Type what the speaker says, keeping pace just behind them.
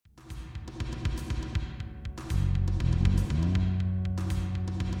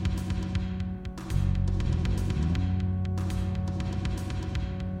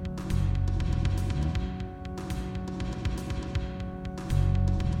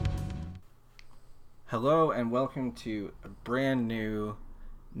Hello and welcome to a brand new,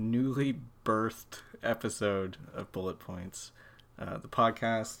 newly birthed episode of Bullet Points, the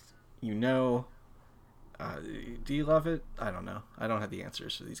podcast. Do you love it? I don't know. I don't have the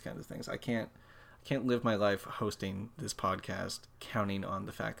answers for these kinds of things. I can't live my life hosting this podcast counting on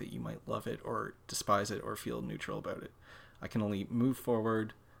the fact that you might love it or despise it or feel neutral about it. I can only move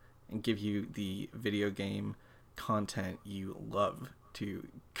forward and give you the video game content you love to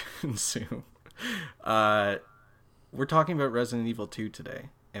consume. We're talking about Resident Evil 2 today,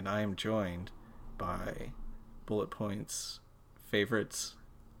 and I am joined by Bullet Points favorites,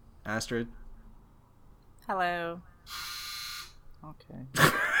 Astrid. Hello. Okay.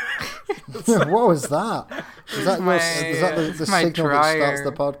 What was that? Is that the signal dryer. that starts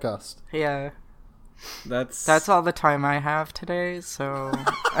the podcast? Yeah. That's all the time I have today, so...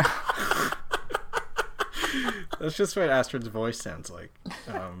 That's just what Astrid's voice sounds like.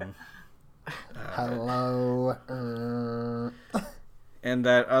 Hello. And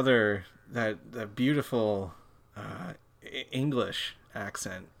that beautiful English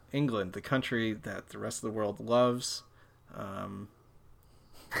accent. England, the country that the rest of the world loves.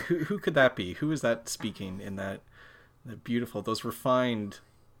 Who could that be? Who is that speaking in the beautiful, those refined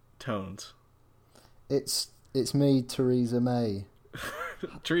tones? It's me, Theresa May.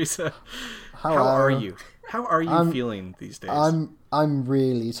 Teresa, how are you? How are you feeling these days? I'm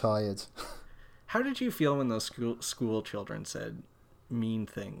really tired. How did you feel when those school children said mean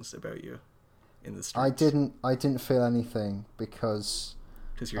things about you in the streets? I didn't feel anything because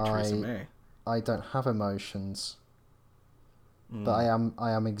you're Theresa May. I don't have emotions. But I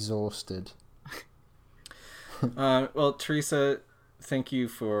am exhausted. Well, Teresa, thank you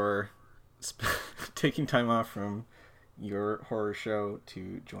for taking time off from your horror show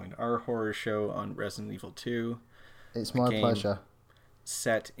to join our horror show on Resident Evil 2. It's my pleasure.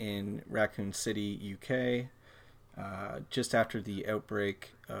 Set in Raccoon City, UK, just after the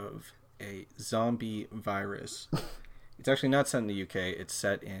outbreak of a zombie virus. It's actually not set in the UK. It's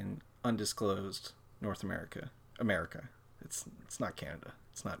set in undisclosed North America. It's not Canada.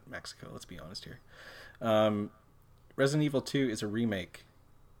 It's not Mexico. Let's be honest here. Resident Evil 2 is a remake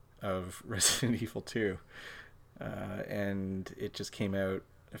of Resident Evil 2. And it just came out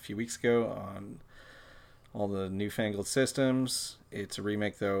a few weeks ago on all the newfangled systems. It's a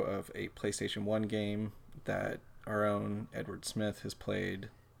remake, though, of a PlayStation 1 game that our own Edward Smith has played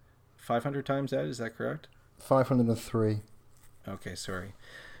 500 times, Ed, is that correct? 503. Okay, sorry.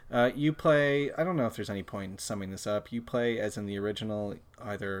 You play, I don't know if there's any point in summing this up, you play, as in the original,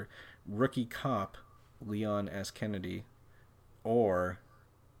 either rookie cop Leon S. Kennedy or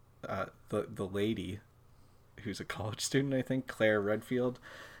the lady who's a college student, I think, Claire Redfield.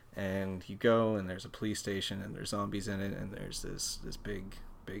 And you go, and there's a police station, and there's zombies in it, and there's this big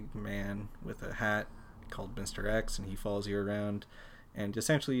man with a hat called Mr. X, and he follows you around, and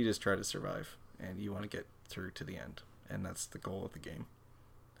essentially you just try to survive, and you want to get through to the end, and that's the goal of the game.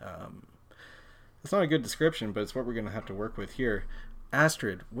 It's not a good description, but it's what we're going to have to work with here.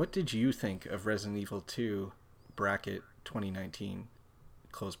 Astrid, what did you think of Resident Evil 2 bracket 2019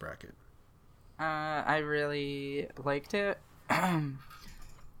 close bracket? I really liked it.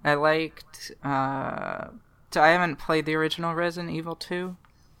 I liked... I haven't played the original Resident Evil 2,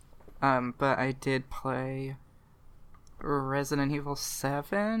 but I did play Resident Evil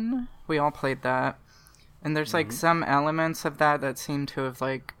 7. We all played that. And there's, like, some elements of that seem to have,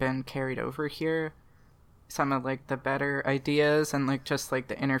 like, been carried over here. Some of, like, the better ideas and, like, just, like,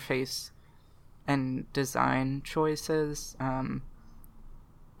 the interface and design choices.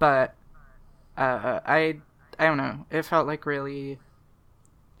 But I don't know. It felt, like, really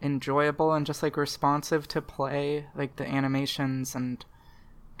enjoyable and just, like, responsive to play. Like, the animations and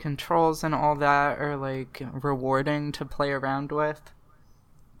controls and all that are, like, rewarding to play around with.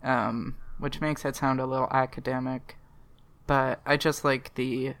 Which makes it sound a little academic. But I just like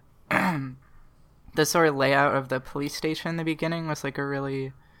the the sort of layout of the police station in the beginning was like a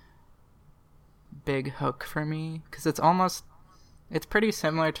really big hook for me. Because it's pretty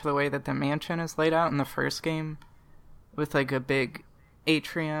similar to the way that the mansion is laid out in the first game. With like a big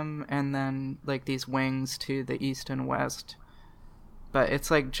atrium and then like these wings to the east and west. But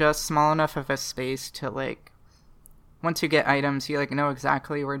it's like just small enough of a space to like... Once you get items, you, like, know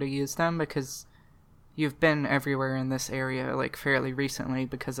exactly where to use them because you've been everywhere in this area, like, fairly recently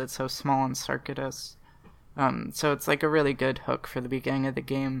because it's so small and circuitous. So it's, like, a really good hook for the beginning of the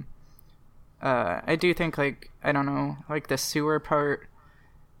game. I do think, like, I don't know, like, the sewer part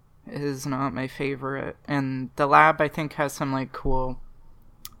is not my favorite. And the lab, I think, has some, like, cool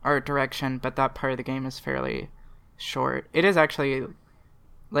art direction, but that part of the game is fairly short. It is actually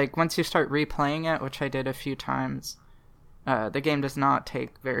like once you start replaying it, which I did a few times, the game does not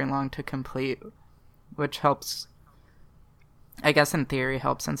take very long to complete, which helps, I guess in theory,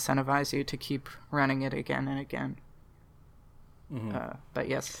 helps incentivize you to keep running it again and again. Mm-hmm. But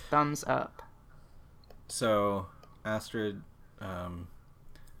yes, thumbs up. So, Astrid, I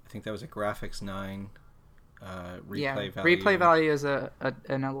think that was a graphics 9. Replay value. Replay value is an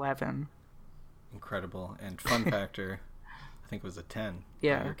 11. Incredible. And fun factor, I think it was a 10.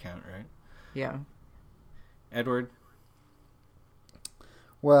 Yeah. By your count, right? Yeah. Edward?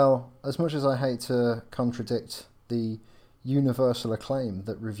 Well, as much as I hate to contradict the universal acclaim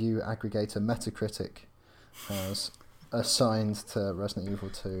that review aggregator Metacritic has assigned to Resident Evil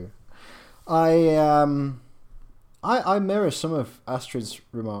 2, I mirror some of Astrid's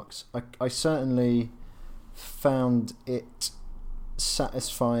remarks. I certainly found it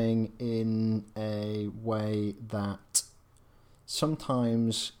satisfying in a way that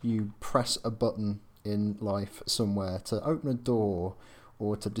sometimes you press a button in life somewhere to open a door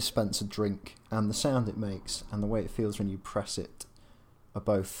or to dispense a drink, and the sound it makes and the way it feels when you press it are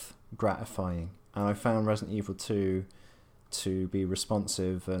both gratifying. And I found Resident Evil 2 to be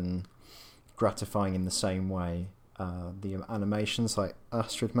responsive and gratifying in the same way. The animations, like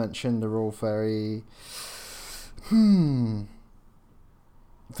Astrid mentioned, are all very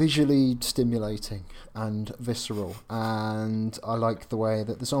visually stimulating and visceral, and I like the way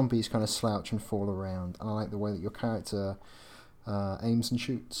that the zombies kind of slouch and fall around, and I like the way that your character aims and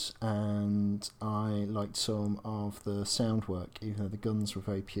shoots, and I liked some of the sound work, even though the guns were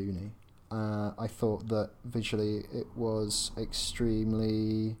very puny. I thought that visually it was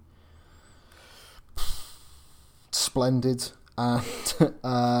extremely splendid and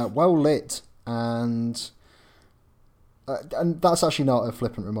well lit, and that's actually not a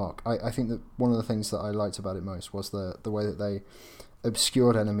flippant remark. I think that one of the things that I liked about it most was the way that they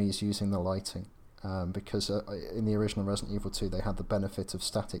obscured enemies using the lighting, because in the original Resident Evil 2 they had the benefit of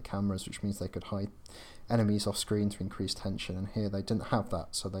static cameras, which means they could hide enemies off screen to increase tension, and here they didn't have that,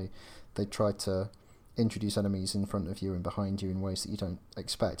 so they tried to introduce enemies in front of you and behind you in ways that you don't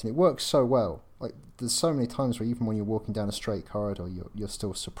expect, and it works so well. Like, there's so many times where even when you're walking down a straight corridor, you're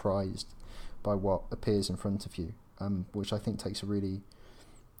still surprised by what appears in front of you, which I think takes a real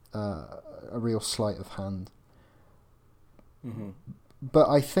sleight of hand. Mm-hmm. But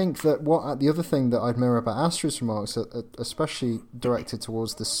I think that the other thing that I'd mirror about Astrid's remarks, especially directed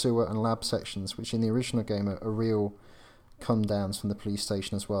towards the sewer and lab sections, which in the original game are real come downs from the police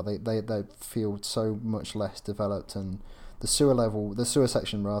station as well. They feel so much less developed, and the sewer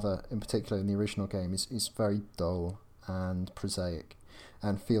section rather, in particular in the original game, is very dull and prosaic,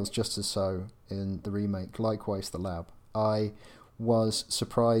 and feels just as so in the remake. Likewise, the lab. I was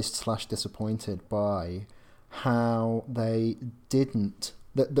surprised / disappointed by how they didn't.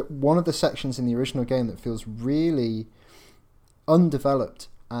 That one of the sections in the original game that feels really undeveloped,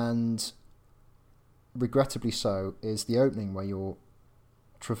 and regrettably so, is the opening where you're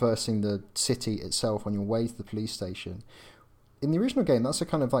traversing the city itself on your way to the police station. In the original game, that's a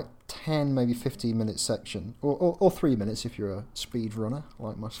kind of like 10, maybe 15-minute section, or 3 minutes if you're a speed runner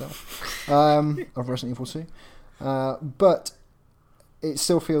like myself, of Resident Evil 2. But it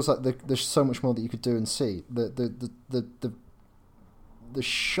still feels like there's so much more that you could do and see. The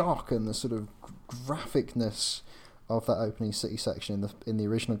shock and the sort of graphicness of that opening city section in the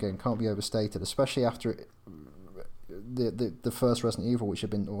original game can't be overstated, especially after the first Resident Evil, which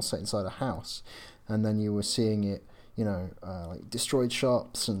had been all set inside a house, and then you were seeing it, like destroyed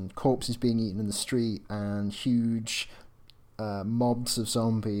shops and corpses being eaten in the street and huge mobs of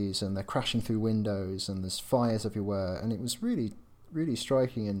zombies, and they're crashing through windows and there's fires everywhere, and it was really, really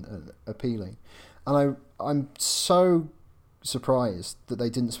striking and appealing. And I'm so surprised that they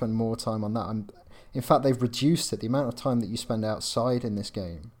didn't spend more time on that. In fact, they've reduced it. The amount of time that you spend outside in this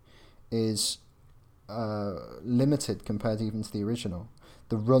game is limited compared even to the original.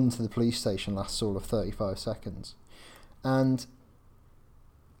 The run to the police station lasts all of 35 seconds. And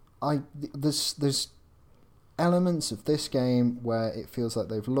there's elements of this game where it feels like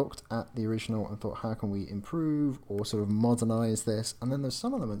they've looked at the original and thought, how can we improve or sort of modernise this? And then there's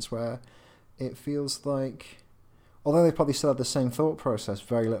some elements where it feels like, although they probably still have the same thought process,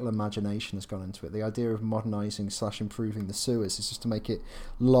 very little imagination has gone into it. The idea of modernising / improving the sewers is just to make it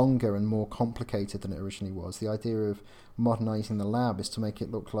longer and more complicated than it originally was. The idea of modernising the lab is to make it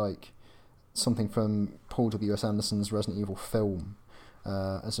look like something from Paul W.S. Anderson's Resident Evil film,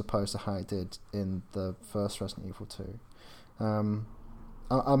 as opposed to how it did in the first Resident Evil 2. I'm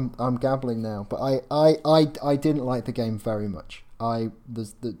gabbling now, but I didn't like the game very much.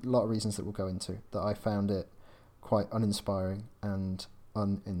 There's a lot of reasons that we'll go into that I found it quite uninspiring and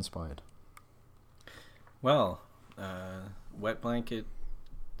uninspired. Well, wet blanket,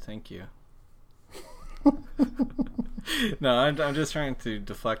 thank you. No, I'm just trying to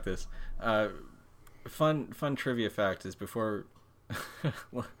deflect this. Fun trivia fact is before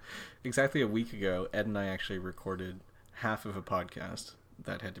exactly a week ago, Ed and I actually recorded half of a podcast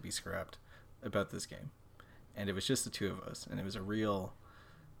that had to be scrapped about this game, and it was just the two of us, and it was a real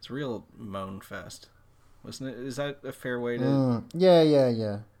moan fest, wasn't it? Is that a fair way to?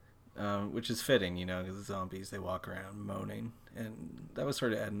 Yeah. Which is fitting, the zombies, they walk around moaning, and that was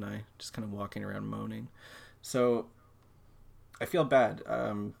sort of Ed and I just kind of walking around moaning. So I feel bad,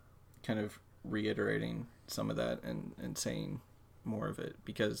 kind of reiterating some of that and saying more of it,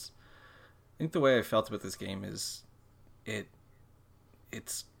 because I think the way I felt about this game is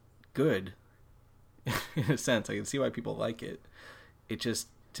it's good in a sense. I can see why people like it. It just,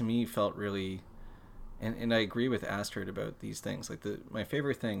 to me, felt really, and I agree with Astrid about these things. Like my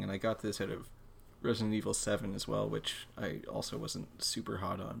favorite thing, and I got this out of Resident Evil 7 as well, which I also wasn't super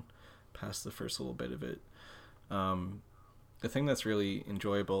hot on past the first little bit of it. The thing that's really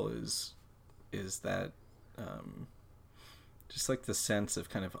enjoyable is that just like the sense of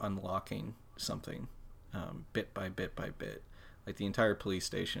kind of unlocking something bit by bit by bit. Like the entire police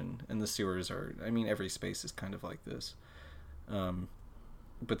station and the sewers are, I mean, every space is kind of like this.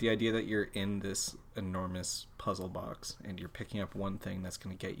 But the idea that you're in this enormous puzzle box and you're picking up one thing that's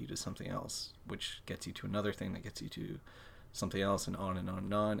going to get you to something else, which gets you to another thing that gets you to something else, and on and on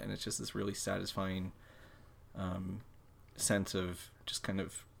and on. And it's just this really satisfying sense of just kind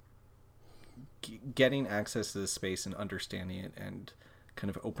of getting access to this space and understanding it and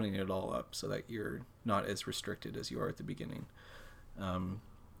kind of opening it all up so that you're not as restricted as you are at the beginning. And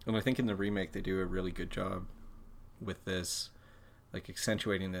I think in the remake they do a really good job with this, like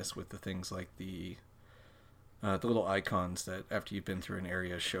accentuating this with the things like the little icons that after you've been through an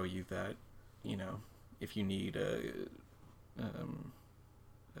area show you that, if you need a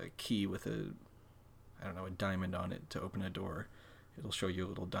key with a diamond on it to open a door, it'll show you a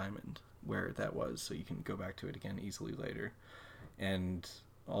little diamond where that was, so you can go back to it again easily later. And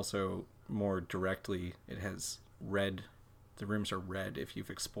also more directly, it has red. The rooms are red if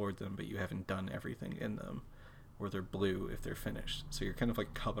you've explored them, but you haven't done everything in them, or they're blue if they're finished. So you're kind of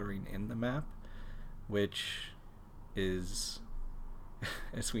like coloring in the map, which is,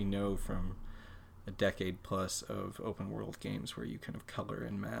 as we know from a decade plus of open world games where you kind of color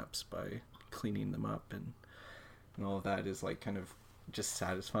in maps by cleaning them up, and all of that is like kind of just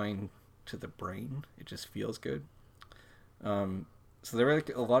satisfying to the brain. It just feels good. So there were like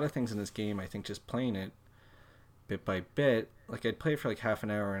a lot of things in this game, I think, just playing it bit by bit, like I'd play it for like half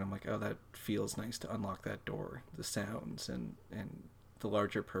an hour and I'm like, oh, that feels nice to unlock that door, the sounds and the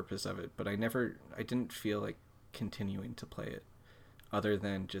larger purpose of it. But I didn't feel like continuing to play it other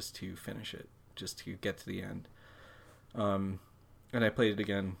than just to finish it, just to get to the end. And I played it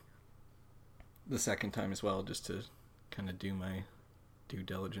again the second time as well, just to kind of do my due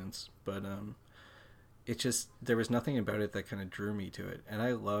diligence. But it just, there was nothing about it that kind of drew me to it. And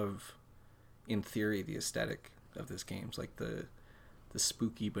I love, in theory, the aesthetic of this game. It's like the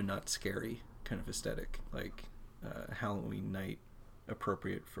spooky but not scary kind of aesthetic, like Halloween night,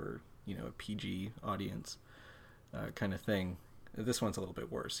 appropriate for a PG audience kind of thing. This one's a little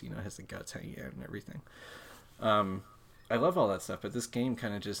bit worse, it has the guts hanging out and everything. I love all that stuff, but this game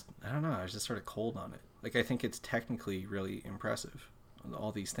kind of just, I don't know, I was just sort of cold on it. Like, I think it's technically really impressive.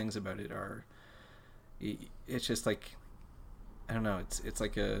 All these things about it are, it's just like, I don't know, it's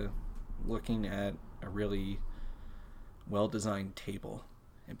like looking at a really well-designed table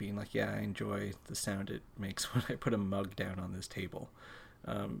and being like, yeah, I enjoy the sound it makes when I put a mug down on this table.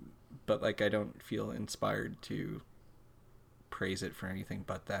 But like, I don't feel inspired to praise it for anything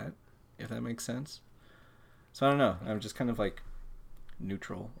but that, if that makes sense. So I don't know, I'm just kind of like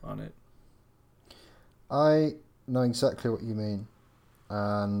neutral on it. I know exactly what you mean,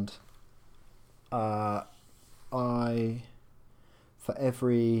 and I, for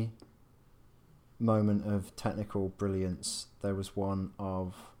every moment of technical brilliance, there was one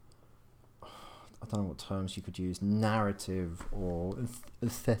of, I don't know what terms you could use, narrative or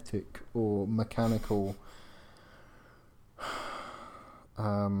aesthetic or mechanical,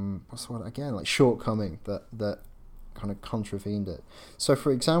 what's the word again, like shortcoming that kind of contravened it. So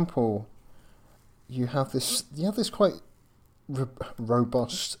for example, you have this quite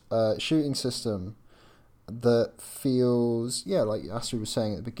robust shooting system that feels, like Astrid was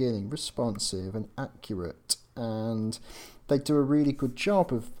saying at the beginning, responsive and accurate, and they do a really good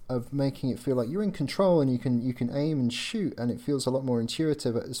job of making it feel like you're in control and you can aim and shoot, and it feels a lot more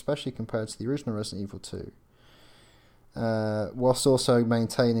intuitive, especially compared to the original Resident Evil 2. whilst also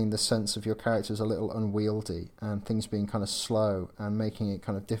maintaining the sense of your characters a little unwieldy and things being kind of slow and making it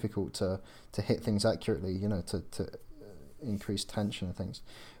kind of difficult to hit things accurately, to increase tension and things.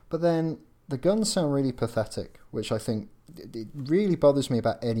 But then the guns sound really pathetic, which I think it really bothers me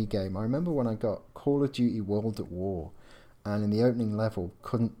about any game. I remember when I got Call of Duty World at War, and in the opening level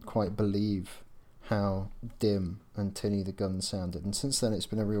couldn't quite believe how dim and tinny the guns sounded, and since then it's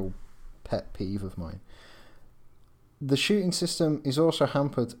been a real pet peeve of mine. The shooting system is also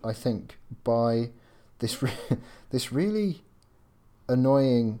hampered, I think, by this this really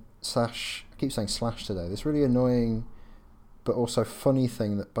annoying I keep saying slash today, this really annoying but also funny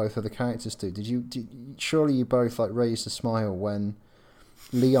thing that both of the characters do. Surely you both like raised a smile when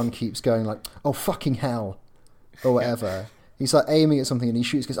Leon keeps going like, "Oh fucking hell," or whatever. He's like aiming at something and he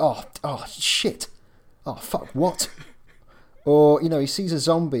shoots, goes, "Oh shit, oh fuck, what?" Or he sees a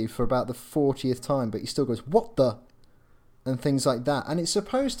zombie for about the 40th time, but he still goes, "What the?" and things like that. And it's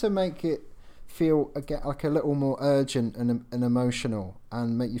supposed to make it feel like a little more urgent and emotional,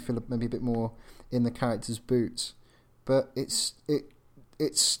 and make you feel maybe a bit more in the character's boots. But it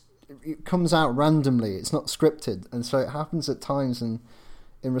comes out randomly. It's not scripted, and so it happens at times and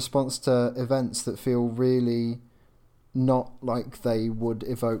in response to events that feel really not like they would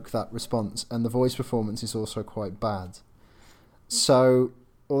evoke that response. And the voice performance is also quite bad. So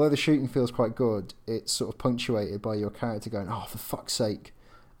although the shooting feels quite good, it's sort of punctuated by your character going, "Oh, for fuck's sake,"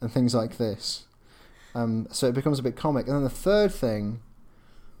 and things like this. So it becomes a bit comic. And then the third thing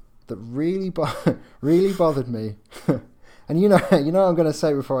that really bothered me, and you know what I'm going to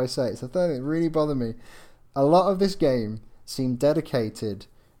say before I say it. It's the third thing that really bothered me. A lot of this game seemed dedicated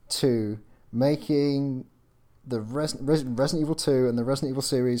to making the Resident Evil 2 and the Resident Evil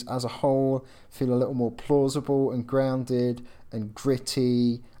series as a whole feel a little more plausible and grounded and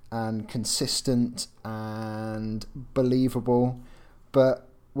gritty and consistent and believable. But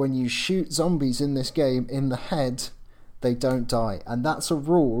when you shoot zombies in this game in the head, they don't die. And that's a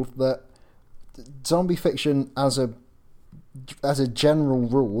rule that zombie fiction as a general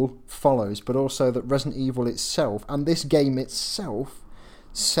rule follows, but also that Resident Evil itself and this game itself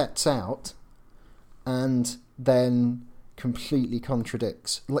sets out and then completely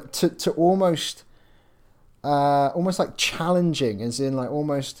contradicts, like to almost like challenging, as in like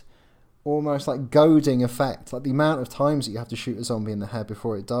almost like goading effect. Like the amount of times that you have to shoot a zombie in the head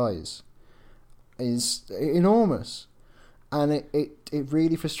before it dies is enormous. And it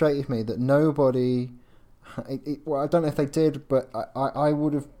really frustrated me that nobody... well, I don't know if they did, but I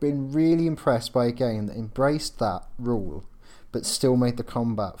would have been really impressed by a game that embraced that rule, but still made the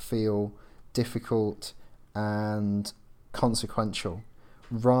combat feel difficult and consequential,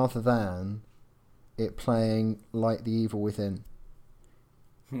 rather than it playing like the evil within.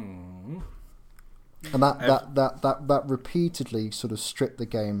 And that repeatedly sort of stripped the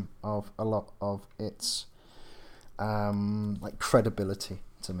game of a lot of its like credibility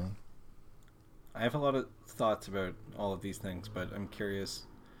to me. I have a lot of thoughts about all of these things, but I'm curious,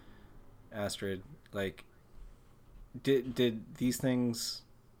 Astrid, like, did these things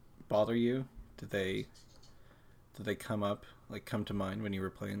bother you? Did they come to mind when you were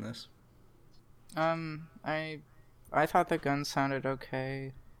playing this? I thought the guns sounded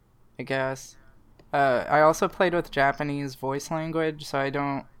okay, I guess. I also played with Japanese voice language, so I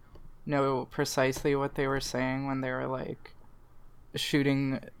don't know precisely what they were saying when they were like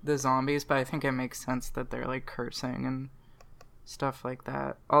shooting the zombies, but I think it makes sense that they're like cursing and stuff like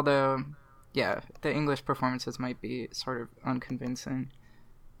that. Although, yeah, the English performances might be sort of unconvincing.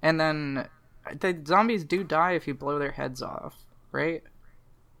 And then the zombies do die if you blow their heads off, right?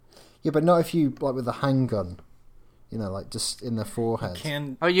 Yeah, but not if you, like with a handgun, like just in the forehead.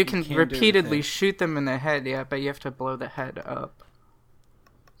 You can repeatedly shoot them in the head, yeah, but you have to blow the head up.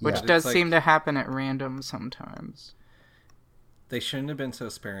 Which does seem to happen at random sometimes. They shouldn't have been so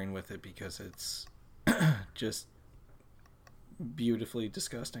sparing with it because it's just beautifully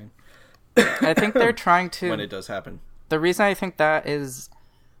disgusting. I think they're trying to... when it does happen. The reason I think that is,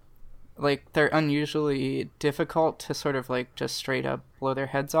 like, they're unusually difficult to sort of, like, just straight up blow their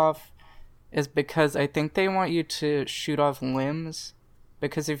heads off is because I think they want you to shoot off limbs.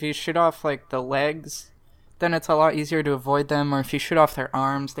 Because if you shoot off, like, the legs, then it's a lot easier to avoid them. Or if you shoot off their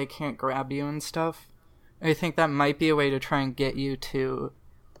arms, they can't grab you and stuff. I think that might be a way to try and get you to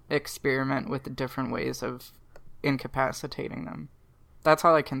experiment with different ways of incapacitating them. That's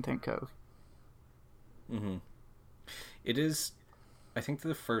all I can think of. Mm-hmm. It is... I think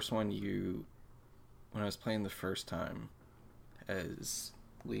the first one when I was playing the first time as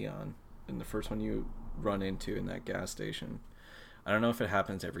Leon, and the first one you run into in that gas station, I don't know if it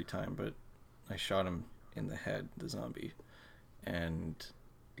happens every time, but I shot him in the head, the zombie, and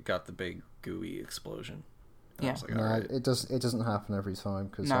it got the big gooey explosion. And I was like, No, all right. it doesn't happen every time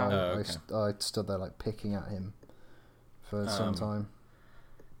because No. I stood there like picking at him for some time.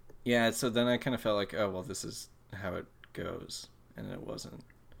 Yeah, so then I kind of felt like, oh, well, this is how it goes. And it wasn't.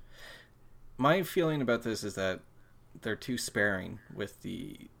 My feeling about this is that they're too sparing with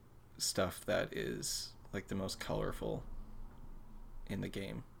the stuff that is, like, the most colorful in the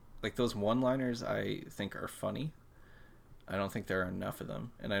game. Like, those one-liners I think are funny. I don't think there are enough of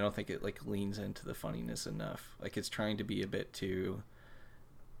them. And I don't think it, like, leans into the funniness enough. Like, it's trying to be a bit too...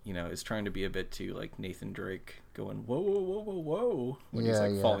 it's trying to be a bit too, like, Nathan Drake going, whoa, whoa, whoa, whoa, whoa, when he's,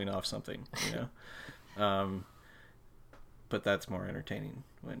 like, falling off something, But that's more entertaining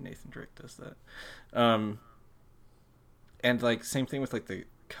when Nathan Drake does that. And, like, same thing with, like, the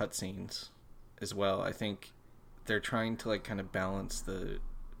cutscenes as well. I think they're trying to, like, kind of balance the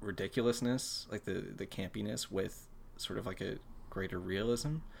ridiculousness, like, the campiness with sort of, like, a greater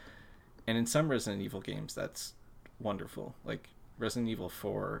realism. And in some Resident Evil games, that's wonderful. Like, Resident Evil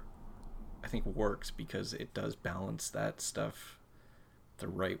 4, I think, works because it does balance that stuff the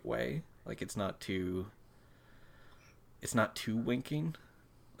right way. Like, it's not too winking.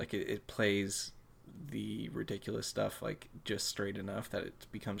 Like, it plays the ridiculous stuff, like, just straight enough that it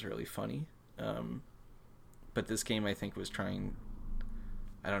becomes really funny. But this game, I think, was trying...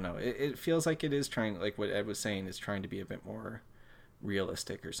 I don't know. It feels like it is trying, like what Ed was saying, is trying to be a bit more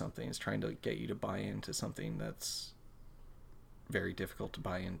realistic or something. It's trying to get you to buy into something that's very difficult to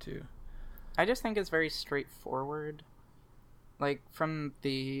buy into. I just think it's very straightforward. Like, from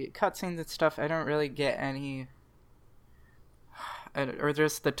the cutscenes and stuff, I don't really get any... or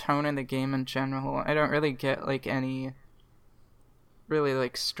just the tone in the game in general. I don't really get, like, any really,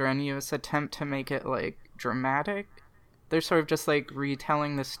 like, strenuous attempt to make it, like, dramatic. They're sort of just, like,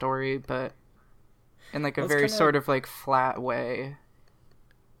 retelling the story, but in, like, a very sort of, like, flat way.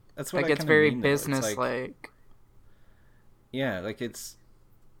 That's what like, it's very business-like. Yeah, like, it's...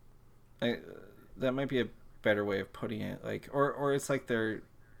 that might be a better way of putting it. Like, or it's like they're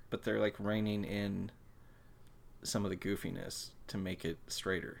like, reining in some of the goofiness to make it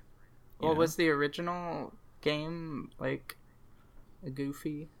straighter. Well, was the original game, like,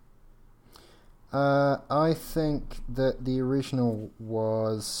 goofy? I think that the original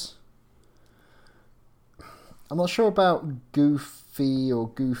was... I'm not sure about goofy or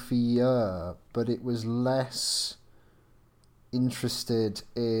goofier, but it was less interested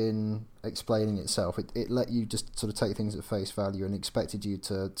in explaining itself. It let you just sort of take things at face value and expected you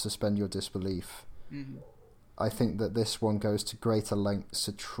to suspend your disbelief. Mm-hmm. I think that this one goes to greater lengths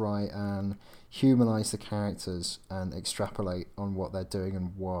to try and humanize the characters and extrapolate on what they're doing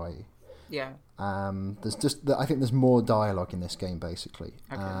and why. Yeah. I think there's more dialogue in this game, basically,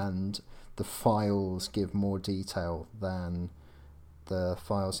 okay. And the files give more detail than the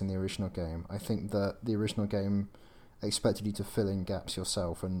files in the original game. I think that the original game expected you to fill in gaps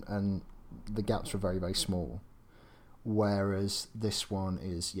yourself, and the gaps were very, very small, whereas this one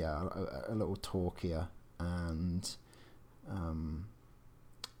is a little talkier, and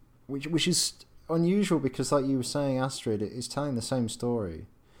which is unusual because, like you were saying, Astrid, it is telling the same story.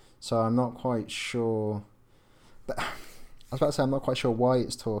 So I'm not quite sure. But I was about to say I'm not quite sure why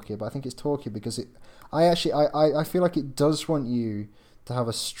it's talkier, but I think it's talkier because I feel like it does want you to have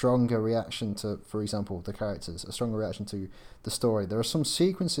a stronger reaction to, for example, the characters, a stronger reaction to the story. There are some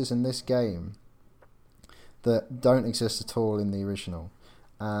sequences in this game that don't exist at all in the original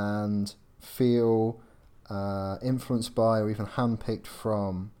and feel influenced by or even handpicked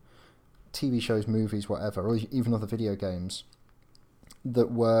from TV shows, movies, whatever, or even other video games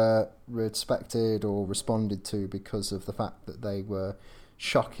that were respected or responded to because of the fact that they were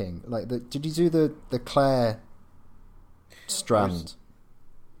shocking. Like, did you do the Claire strand?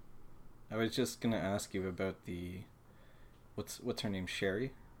 I was just gonna ask you about the what's her name?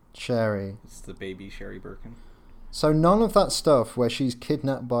 Sherry. It's the baby Sherry Birkin. So none of that stuff where she's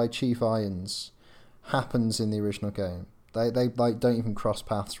kidnapped by Chief Irons happens in the original game. They like don't even cross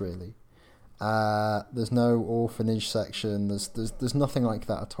paths really. There's no orphanage section. There's nothing like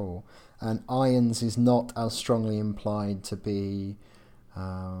that at all. And Irons is not as strongly implied to be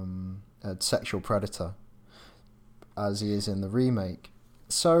a sexual predator as he is in the remake.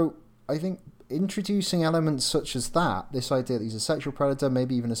 So I think introducing elements such as that, this idea that he's a sexual predator,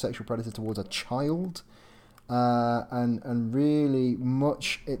 maybe even a sexual predator towards a child, and really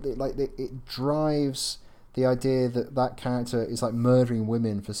much it drives the idea that character is like murdering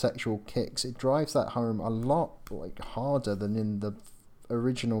women for sexual kicks. It drives that home a lot like harder than in the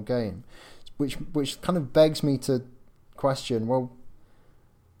original game, which kind of begs me to question, well,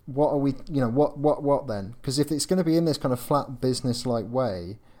 what are we? You know, what then? Because if it's going to be in this kind of flat business-like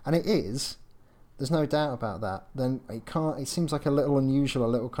way, and it is, there's no doubt about that. Then it can't. It seems like a little unusual, a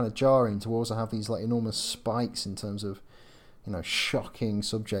little kind of jarring to also have these like enormous spikes in terms of, you know, shocking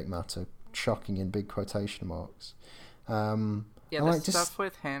subject matter, shocking in big quotation marks. Yeah, the stuff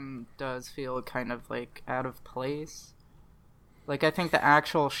with him does feel kind of like out of place. Like, I think the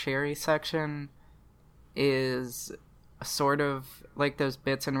actual Sherry section is sort of like those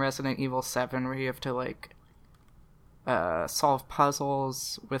bits in Resident Evil 7 where you have to, like, solve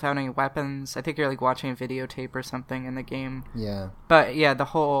puzzles without any weapons. I think you're, like, watching a videotape or something in the game. Yeah. But, yeah, the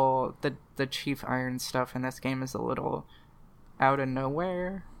whole, the Chief Iron stuff in this game is a little out of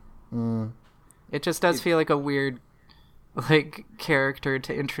nowhere. It just does feel like a weird, like, character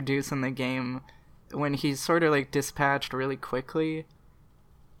to introduce in the game when he's sort of, like, dispatched really quickly,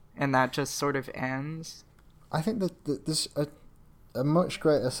 and that just sort of ends. I think that there's a much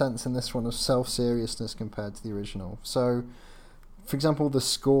greater sense in this one of self-seriousness compared to the original. So, for example, the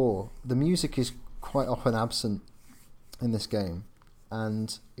score, the music is quite often absent in this game,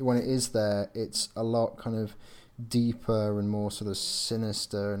 and when it is there, it's a lot kind of deeper and more sort of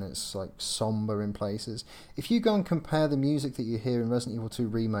sinister, and it's like somber in places. If you go and compare the music that you hear in Resident Evil 2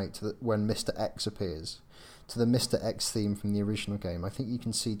 Remake to when Mr. X appears, to the Mr. X theme from the original game, I think you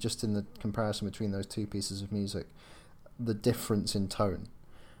can see just in the comparison between those two pieces of music the difference in tone.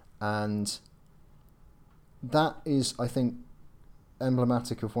 And that is, I think,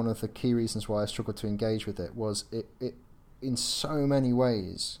 emblematic of one of the key reasons why I struggled to engage with it, was it in so many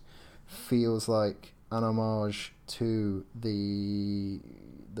ways feels like an homage to the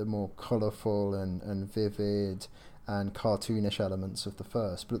more colourful and vivid and cartoonish elements of the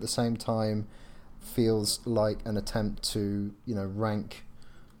first, but at the same time feels like an attempt to, you know, rank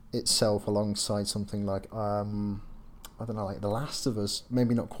itself alongside something like I don't know, like The Last of Us.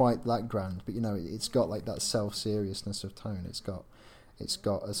 Maybe not quite that grand, but, you know, it's got like that self-seriousness of tone. It's got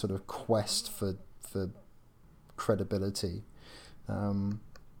a sort of quest for credibility. I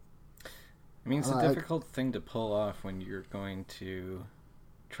mean, it's a difficult thing to pull off when you're going to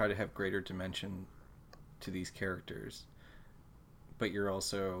try to have greater dimension to these characters, but you're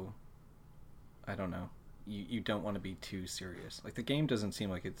also, I don't know, you don't want to be too serious. Like, the game doesn't seem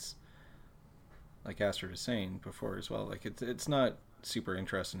like it's, like Astrid was saying before as well, like it's not super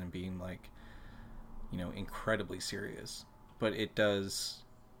interested in being, like, you know, incredibly serious, but it does,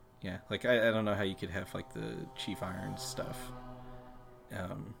 yeah, like I don't know how you could have like the Chief Iron stuff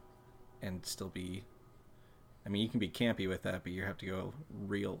and still be, I mean, you can be campy with that, but you have to go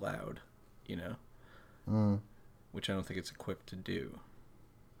real loud, you know, which I don't think it's equipped to do.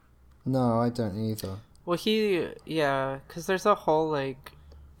 No, I don't either. Well, because there's a whole, like,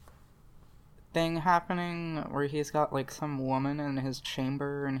 thing happening where he's got, like, some woman in his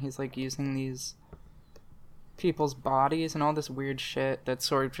chamber, and he's, like, using these people's bodies and all this weird shit that's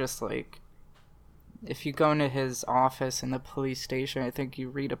sort of just, like, if you go into his office in the police station, I think you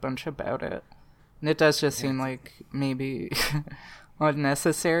read a bunch about it. And it does just seem like maybe a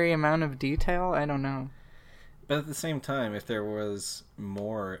unnecessary amount of detail. I don't know. But at the same time, if there was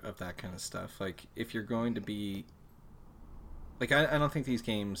more of that kind of stuff, like, if you're going to be, like, I don't think these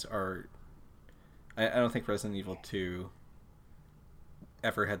games are, I don't think Resident Evil 2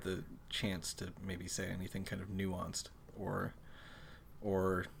 ever had the chance to maybe say anything kind of nuanced or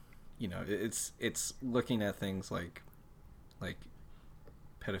you know, it's looking at things like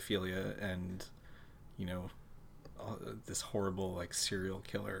pedophilia and, you know, this horrible, like, serial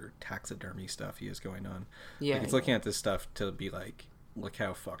killer taxidermy stuff he has going on. Yeah, like, it's looking at this stuff to be like, look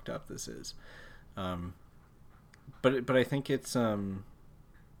how fucked up this is. But I think it's I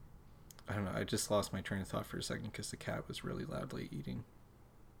don't know. I just lost my train of thought for a second because the cat was really loudly eating.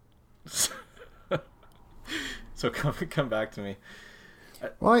 So come back to me.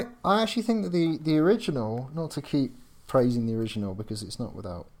 Well, I actually think that the original, not to keep praising the original because it's not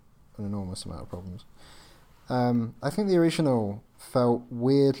without an enormous amount of problems, I think the original felt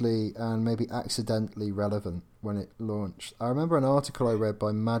weirdly and maybe accidentally relevant when it launched. I remember an article I read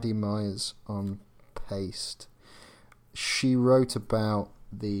by Maddie Myers on Paste. She wrote about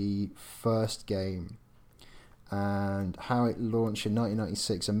the first game and how it launched in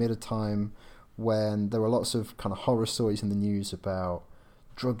 1996 amid a time when there were lots of kind of horror stories in the news about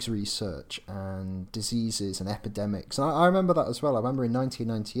drugs research and diseases and epidemics. And I remember that as well. I remember in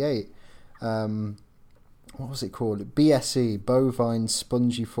 1998, what was it called? BSE, bovine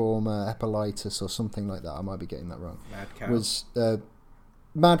spongiform epilytis or something like that. I might be getting that wrong. Mad cow. Was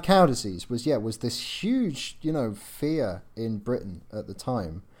mad cow disease was this huge, you know, fear in Britain at the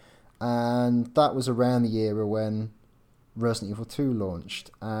time. And that was around the era when Resident Evil 2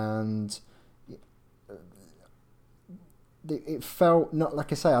 launched, and it felt, not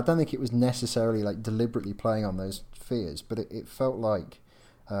like I say, I don't think it was necessarily like deliberately playing on those fears, but it felt like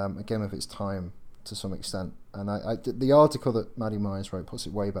a game of its time to some extent. And the article that Maddie Myers wrote puts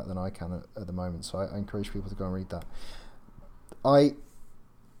it way better than I can at the moment, so I encourage people to go and read that. I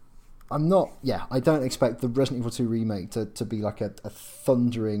don't expect the Resident Evil 2 remake to be like a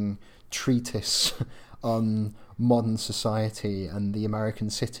thundering treatise on modern society and the American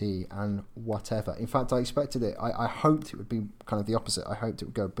city and whatever. In fact, I expected it. I hoped it would be kind of the opposite. I hoped it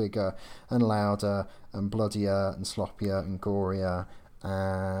would go bigger and louder and bloodier and sloppier and gorier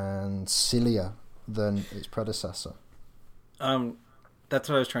and sillier than its predecessor. That's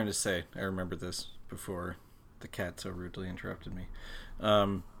what I was trying to say. I remember this before the cat so rudely interrupted me.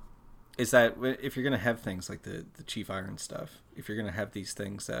 Is that if you're going to have things like the Chief Iron stuff, if you're going to have these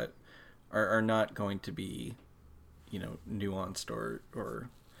things that are not going to be, nuanced or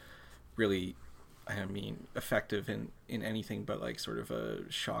really, effective in anything but like sort of a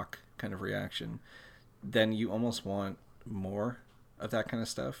shock kind of reaction, then you almost want more of that kind of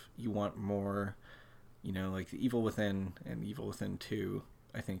stuff. You want more, like the Evil Within and Evil Within 2,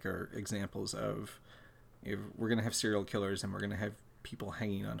 I think are examples of, if we're going to have serial killers and we're going to have people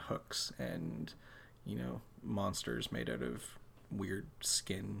hanging on hooks and, monsters made out of weird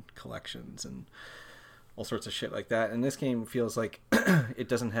skin collections and all sorts of shit like that. And this game feels like it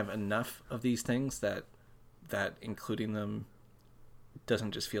doesn't have enough of these things that including them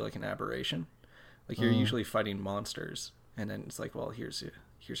doesn't just feel like an aberration. Like you're usually fighting monsters and then it's like, well, here's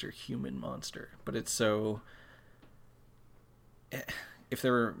your human monster. But it's so, if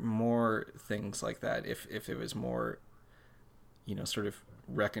there were more things like that, if it was more, sort of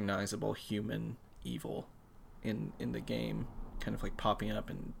recognizable human evil in the game, kind of like popping up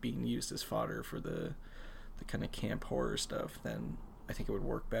and being used as fodder for the kind of camp horror stuff, then I think it would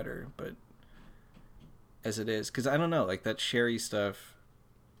work better. But as it is, because I don't know, like that Sherry stuff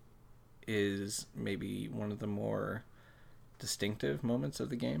is maybe one of the more distinctive moments of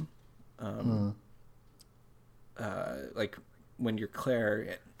the game. Like when you're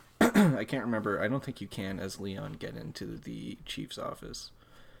Claire, I can't remember, I don't think you can as Leon get into the chief's office.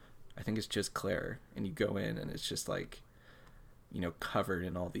 I think it's just Claire, and you go in and it's just like, covered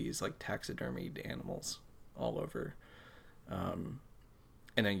in all these like taxidermied animals all over. And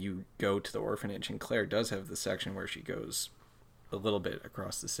then you go to the orphanage, and Claire does have the section where she goes a little bit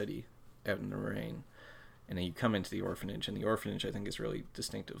across the city out in the rain. And then you come into the orphanage, and the orphanage I think is really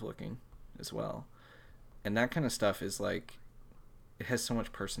distinctive looking as well. And that kind of stuff is like, it has so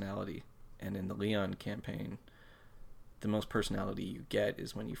much personality. And in the Leon campaign, the most personality you get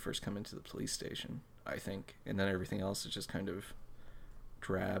is when you first come into the police station, I think. And then everything else is just kind of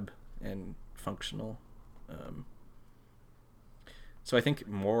drab and functional. So I think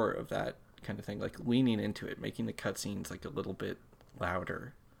more of that kind of thing, like leaning into it, making the cutscenes like a little bit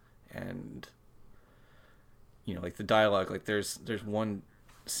louder, and like the dialogue, like there's one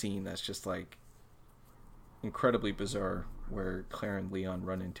scene that's just like incredibly bizarre where Claire and Leon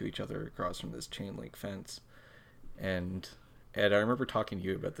run into each other across from this chain link fence. And Ed, I remember talking to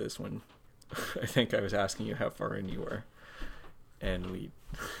you about this when I think I was asking you how far in you were, and we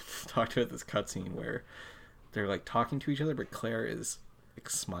talked about this cutscene where they're like talking to each other, but Claire is like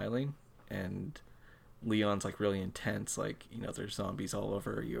smiling, and Leon's like really intense, like, there's zombies all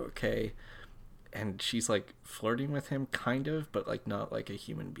over, are you okay? And she's like flirting with him kind of, but like not like a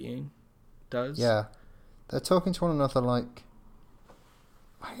human being does. Yeah, they're talking to one another like,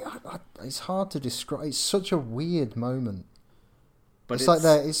 it's hard to describe. It's such a weird moment. But it's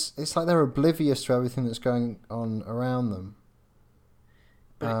like they're oblivious to everything that's going on around them.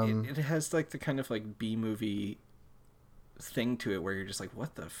 But it has like the kind of like B-movie thing to it where you're just like,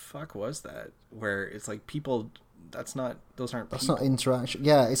 what the fuck was that? Where it's like people, those aren't people. Not interaction.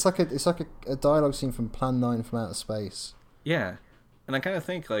 Yeah, it's like a dialogue scene from Plan 9 from Outer Space. Yeah, and I kind of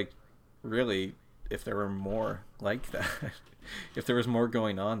think like, really, if there were more like that, if there was more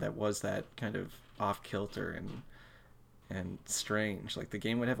going on that was that kind of off kilter and strange, like the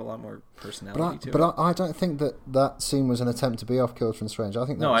game would have a lot more personality to it. But I don't think that scene was an attempt to be off kilter and strange. I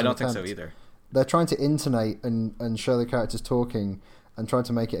think I don't think so either. They're trying to intonate and show the characters talking and trying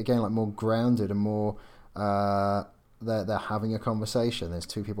to make it again like more grounded and more they're having a conversation. There's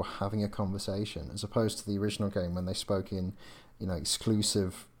two people having a conversation, as opposed to the original game when they spoke in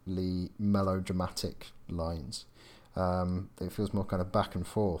exclusively melodramatic lines. It feels more kind of back and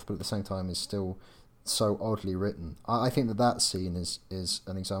forth, but at the same time is still so oddly written. I think that scene is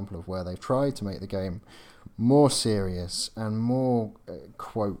an example of where they've tried to make the game more serious and more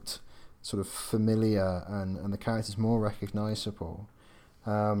quote sort of familiar and the characters more recognizable.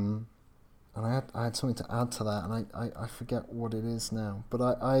 And I had something to add to that, and I forget what it is now. But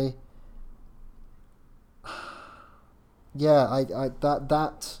I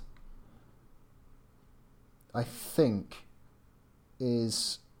think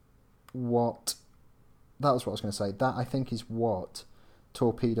is what... That was what I was going to say. That, I think, is what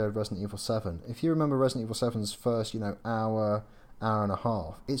torpedoed Resident Evil 7. If you remember Resident Evil 7's first, hour and a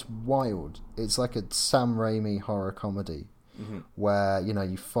half, it's wild. It's like a Sam Raimi horror comedy, where,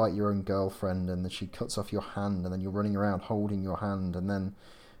 you fight your own girlfriend and then she cuts off your hand, and then you're running around holding your hand, and then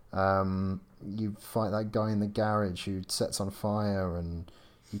you fight that guy in the garage who sets on fire, and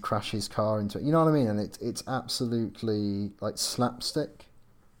you crash his car into it. You know what I mean? And it's absolutely like slapstick.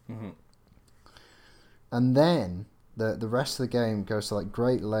 Mm-hmm. And then the rest of the game goes to like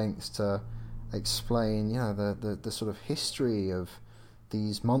great lengths to explain, the sort of history of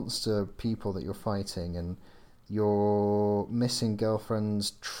these monster people that you're fighting, and your missing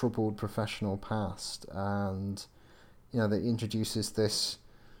girlfriend's troubled professional past, and that introduces this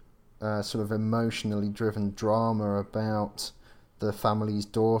sort of emotionally driven drama about the family's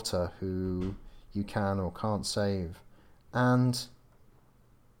daughter who you can or can't save, and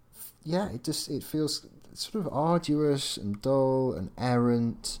it feels sort of arduous and dull and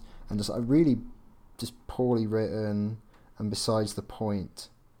errant and just really just poorly written and besides the point.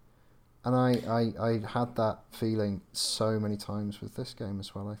 And I had that feeling so many times with this game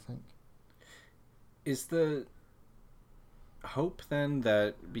as well, I think. Is the hope then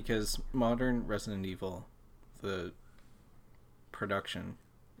that because modern Resident Evil, the production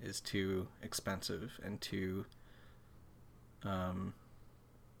is too expensive and too...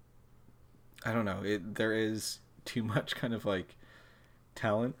 I don't know. There is too much kind of like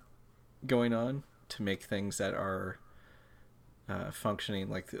talent going on to make things that are functioning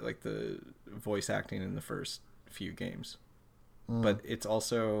like the voice acting in the first few games. But it's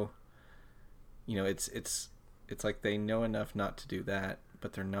also, it's like they know enough not to do that,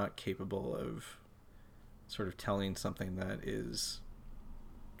 but they're not capable of sort of telling something that is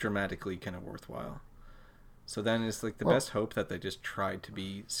dramatically kind of worthwhile. So then it's like the best hope that they just tried to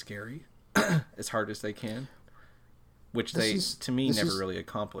be scary as hard as they can, which they never really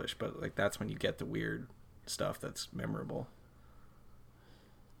accomplish, but like that's when you get the weird stuff that's memorable.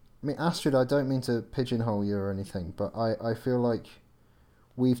 I mean, Astrid, I don't mean to pigeonhole you or anything, but I feel like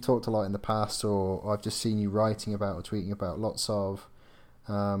we've talked a lot in the past, or I've just seen you writing about or tweeting about lots of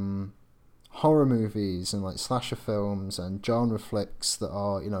horror movies and like slasher films and genre flicks that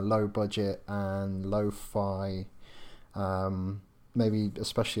are low budget and lo-fi, maybe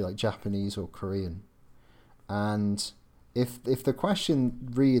especially like Japanese or Korean. And if the question,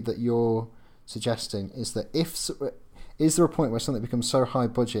 Reed, that you're suggesting is that is there a point where something becomes so high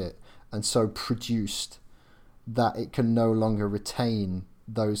budget and so produced that it can no longer retain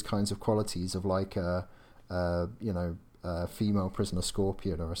those kinds of qualities of like a female prisoner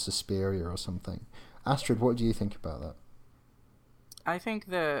Scorpion or a Suspiria or something? Astrid, what do you think about that? I think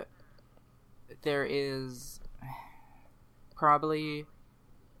that there is probably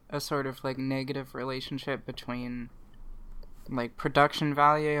a sort of like negative relationship between like production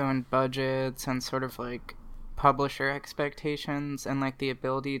value and budgets and sort of like publisher expectations and like the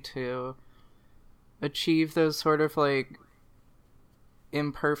ability to achieve those sort of like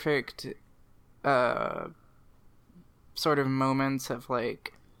imperfect sort of moments of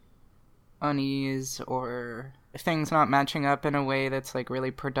like unease or things not matching up in a way that's like really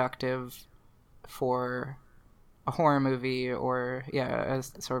productive for a horror movie or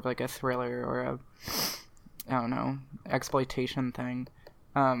as sort of like a thriller or a exploitation thing.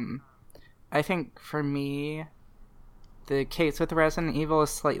 I think for me the case with Resident Evil is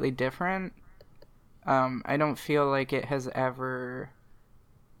slightly different. I don't feel like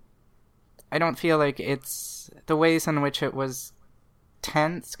it's the ways in which it was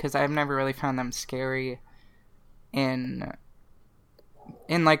tense, because I've never really found them scary in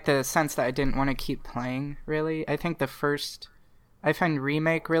like the sense that I didn't want to keep playing, really. I think I find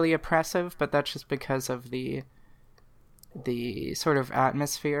Remake really oppressive, but that's just because of the sort of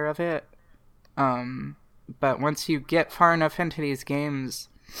atmosphere of it. But once you get far enough into these games,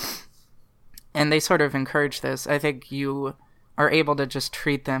 and they sort of encourage this, I think you are able to just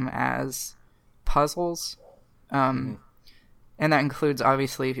treat them as puzzles. And that includes,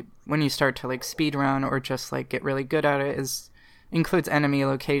 obviously, when you start to like speedrun or just like get really good at it, includes enemy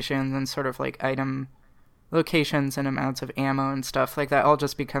locations and sort of like item locations and amounts of ammo and stuff like that all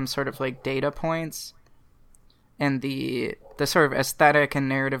just become sort of like data points, and the sort of aesthetic and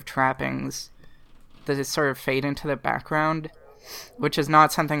narrative trappings that sort of fade into the background. which is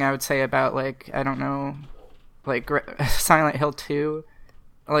not something I would say about, like, I don't know, like Silent Hill 2.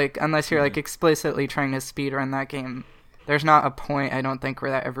 Like, unless you're like explicitly trying to speedrun that game, there's not a point, I don't think,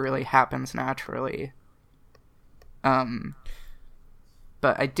 where that ever really happens naturally. But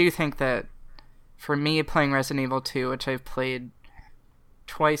I do think that for me, playing Resident Evil 2, which I've played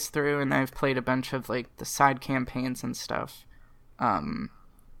twice through, and I've played a bunch of like the side campaigns and stuff,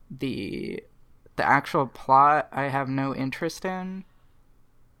 the actual plot I have no interest in.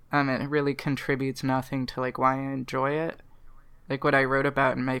 It really contributes nothing to like why I enjoy it. Like, what I wrote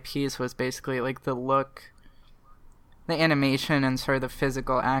about in my piece was basically like the look, the animation, and sort of the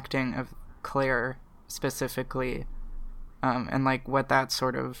physical acting of Claire specifically, and like what that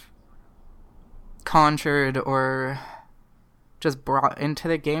sort of conjured or just brought into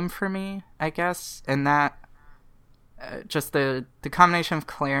the game for me, I guess. And that just the combination of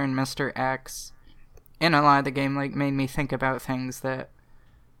Claire and Mr. X in a lot of the game like made me think about things that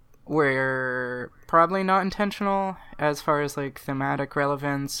were probably not intentional as far as like thematic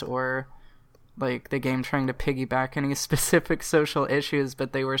relevance or like the game trying to piggyback any specific social issues,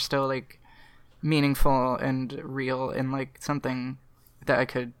 but they were still like meaningful and real and like something that I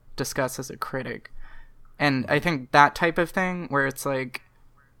could discuss as a critic. And I think that type of thing where it's like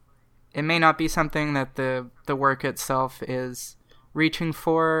it may not be something that the work itself is reaching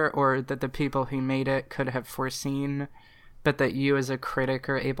for or that the people who made it could have foreseen, but that you as a critic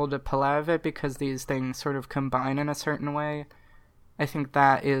are able to pull out of it because these things sort of combine in a certain way. I think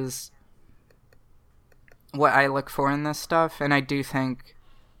that is what I look for in this stuff. And I do think,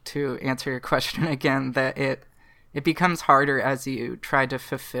 to answer your question again, that it becomes harder as you try to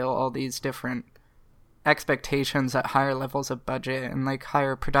fulfill all these different expectations at higher levels of budget and like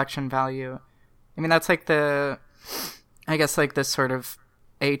higher production value. I mean, that's like I guess like this sort of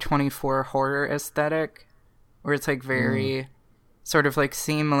A24 horror aesthetic where it's like very sort of like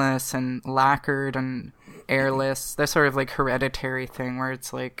seamless and lacquered and airless. That sort of like Hereditary thing where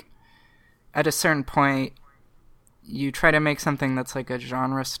it's like at a certain point you try to make something that's like a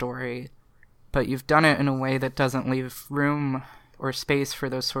genre story, but you've done it in a way that doesn't leave room or space for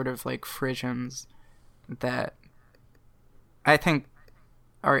those sort of like frissions that I think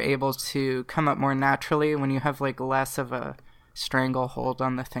are able to come up more naturally when you have like less of a stranglehold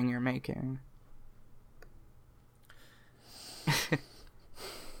on the thing you're making.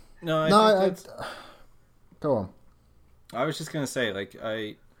 No, go on. I was just gonna say, like,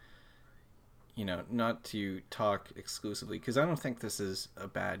 not to talk exclusively, because I don't think this is a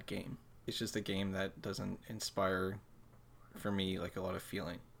bad game. It's just a game that doesn't inspire, for me, like a lot of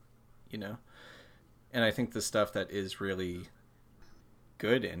feeling, And I think the stuff that is really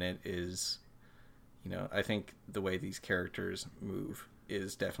good in it is, I think the way these characters move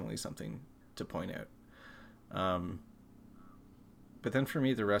is definitely something to point out. But then for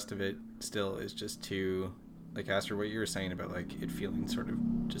me, the rest of it still is just too, like, Aster, what you were saying about, like, it feeling sort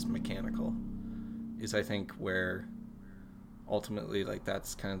of just mechanical is, I think, where ultimately, like,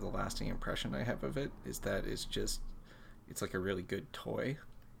 that's kind of the lasting impression I have of it, is that it's like a really good toy.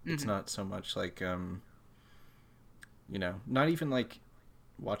 Mm-hmm. It's not so much like, not even like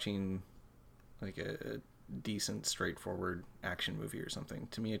watching like a decent, straightforward action movie or something.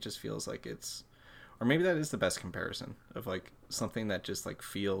 To me, it just feels like or maybe that is the best comparison of like something that just like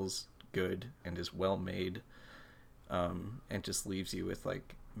feels good and is well made, and just leaves you with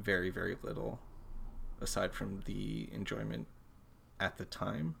like very, very little aside from the enjoyment at the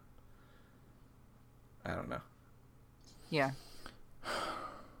time. I don't know. Yeah.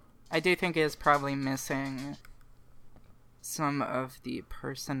 I do think it is probably missing some of the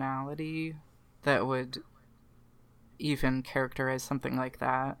personality that would even characterize something like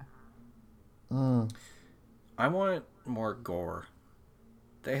that. I want more gore.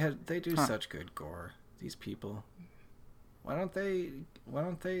 They do such good gore, these people. Why don't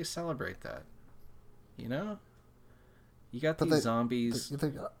they celebrate that? You got these zombies.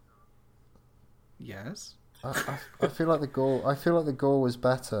 Yes. I feel like the gore was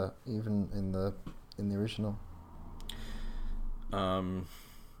better even in the original. I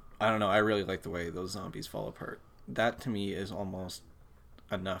don't know. I really like the way those zombies fall apart. That to me is almost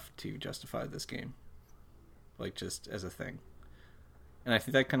enough to justify this game, like just as a thing. And I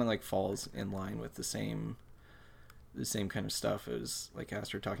think that kind of like falls in line with the same kind of stuff as like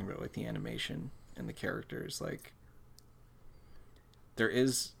Aster talking about, like the animation and the characters. Like there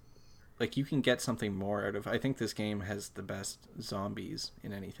is, like, you can get something more out of. I think this game has the best zombies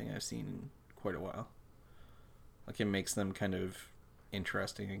in anything I've seen in quite a while. Like, it makes them kind of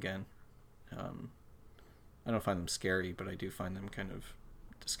interesting again. I don't find them scary, but I do find them kind of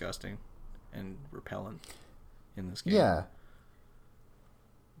disgusting and repellent in this game. Yeah.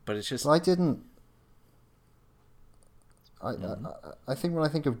 but it's just I didn't. I think when I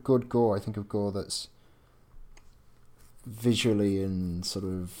think of good gore, I think of gore that's visually and sort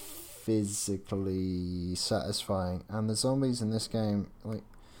of physically satisfying. And the zombies in this game, like,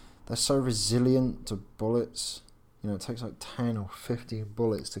 they're so resilient to bullets. You know, it takes like 10 or 15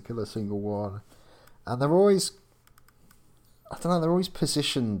 bullets to kill a single one. And they're always, I don't know, they're always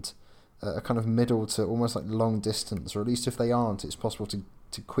positioned at a kind of middle to almost like long distance, or at least if they aren't, it's possible to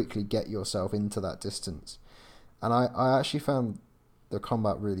quickly get yourself into that distance. And I actually found the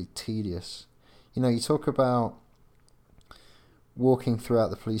combat really tedious. You know, you talk about walking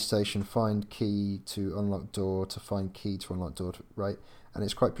throughout the police station, find key to unlock door, to find key to unlock door, right? And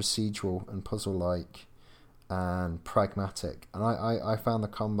it's quite procedural and puzzle-like and pragmatic. And I found the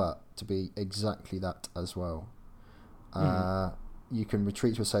combat to be exactly that as well. You can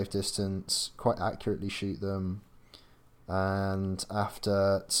retreat to a safe distance, quite accurately shoot them, and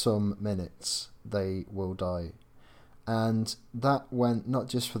after some minutes, they will die. And that went not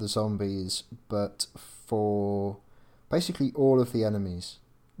just for the zombies, but for basically all of the enemies.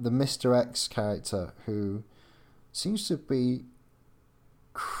 The Mr. X character, who seems to be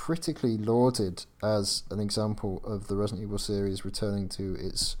critically lauded as an example of the Resident Evil series returning to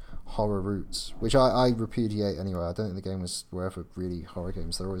its horror roots, which I repudiate anyway. I don't think the game were ever really horror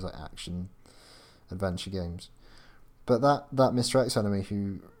games. They're always like action adventure games. But that Mr. X enemy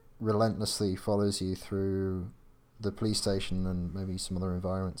who relentlessly follows you through the police station and maybe some other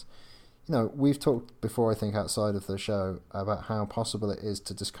environments. You know, we've talked before, I think, outside of the show about how possible it is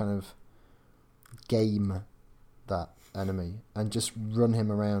to just kind of game that enemy and just run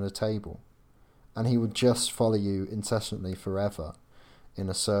him around a table, and he would just follow you incessantly forever in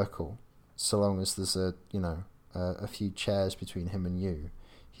a circle, so long as there's a few chairs between him and you.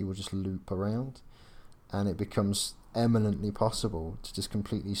 He will just loop around, and it becomes eminently possible to just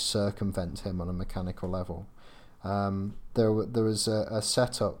completely circumvent him on a mechanical level. There was a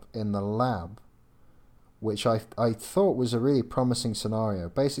setup in the lab which I thought was a really promising scenario.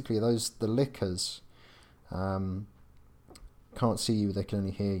 Basically, the lickers can't see you, they can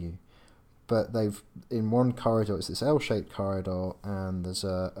only hear you. But they've, in one corridor, it's this L-shaped corridor, and there's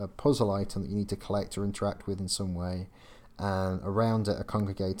a puzzle item that you need to collect or interact with in some way, and around it are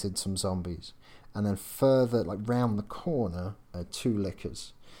congregated some zombies. And then further, like round the corner, are 2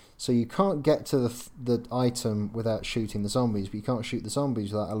 lickers. So you can't get to the item without shooting the zombies, but you can't shoot the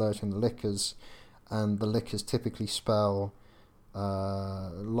zombies without alerting the lickers, and the lickers typically spell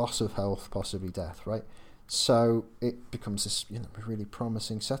loss of health, possibly death, right? So it becomes this, really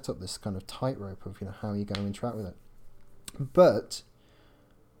promising setup, this kind of tightrope of, how you're going to interact with it. But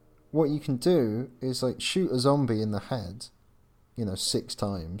what you can do is like shoot a zombie in the head, 6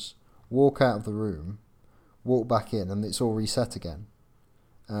 times, walk out of the room, walk back in, and it's all reset again.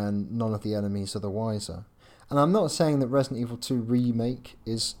 And none of the enemies are the wiser. And I'm not saying that Resident Evil 2 Remake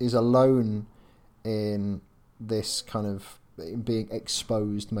is alone in this kind of being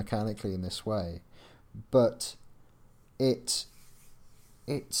exposed mechanically in this way, but it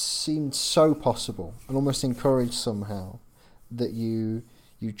seemed so possible and almost encouraged somehow that you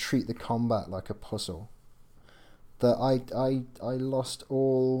treat the combat like a puzzle that I lost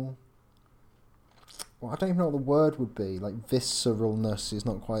all. Well, I don't even know what the word would be. Like, visceralness is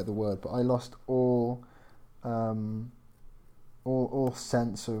not quite the word, but I lost all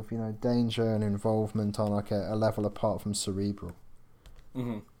sense of danger and involvement on like a level apart from cerebral.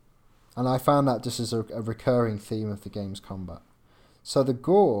 Mm-hmm. And I found that just as a recurring theme of the game's combat. So the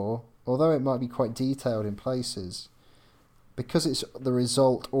gore, although it might be quite detailed in places, because it's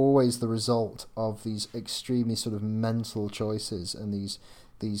always the result of these extremely sort of mental choices and these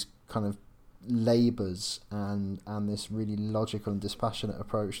kind of labours and this really logical and dispassionate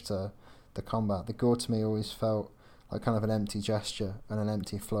approach to the combat, the gore to me always felt like kind of an empty gesture and an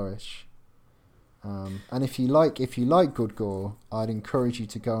empty flourish. And if you like good gore, I'd encourage you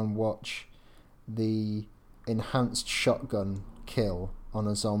to go and watch the enhanced shotgun kill on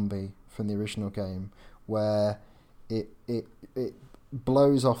a zombie from the original game, where it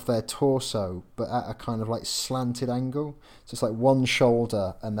blows off their torso but at a kind of like slanted angle, so it's like one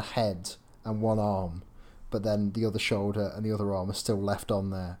shoulder and the head and one arm, but then the other shoulder and the other arm are still left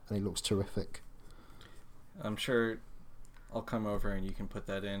on there, and it looks terrific. I'm sure I'll come over and you can put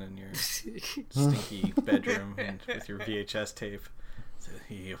that in your stinky bedroom and with your VHS tape. So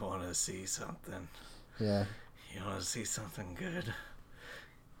you want to see something? Yeah. You want to see something good?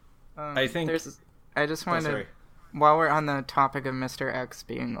 I just wanted to, while we're on the topic of Mr. X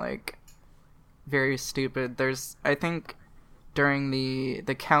being like very stupid, I think during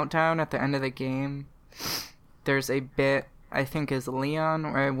the countdown at the end of the game, there's a bit I think is Leon,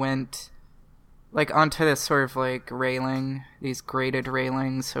 where I went like onto this sort of like railing, these graded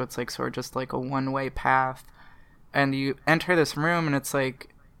railings, so it's like sort of just like a one-way path, and you enter this room and it's like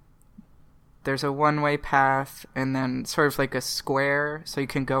there's a one-way path and then sort of like a square, so you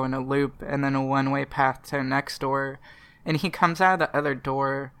can go in a loop, and then a one-way path to the next door, and he comes out of the other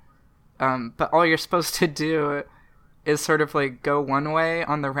door, but all you're supposed to do is sort of like go one way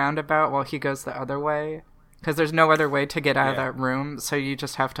on the roundabout while he goes the other way, because there's no other way to get out of that room, so you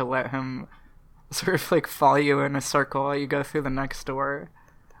just have to let him sort of like follow you in a circle while you go through the next door.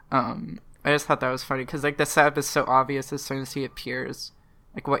 I just thought that was funny, because like the setup is so obvious as soon as he appears,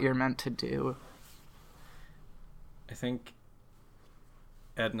 like what you're meant to do. I think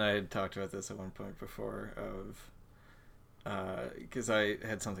Ed and I had talked about this at one point before, of because I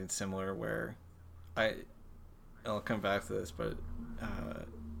had something similar where I'll come back to this, but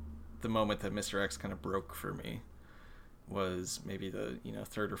the moment that Mr. X kind of broke for me was maybe the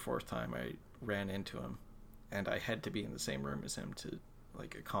third or fourth time I ran into him, and I had to be in the same room as him to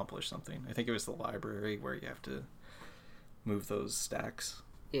like accomplish something. I think it was the library where you have to move those stacks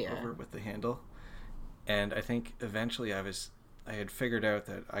over with the handle, and I think eventually I had figured out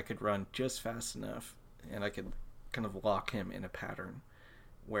that I could run just fast enough, and I could kind of lock him in a pattern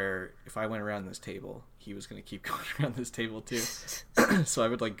where if I went around this table, he was going to keep going around this table too. So I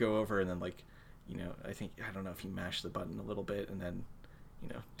would like go over and then like, I don't know if you mash the button a little bit and then,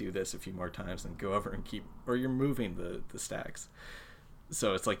 do this a few more times and go over and or you're moving the stacks.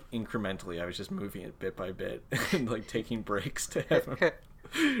 So it's like incrementally, I was just moving it bit by bit and like taking breaks to have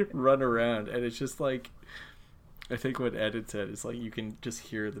him run around. And it's just like, I think what Ed had said is like, you can just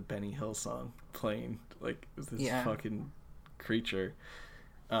hear the Benny Hill song playing, like this fucking creature.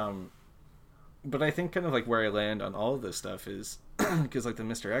 But I think kind of like where I land on all of this stuff is because like the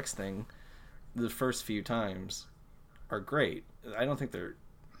Mr. X thing, the first few times are great. I don't think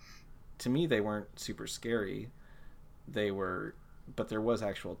to me, they weren't super scary. But there was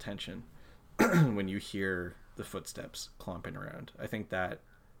actual tension when you hear the footsteps clomping around. I think that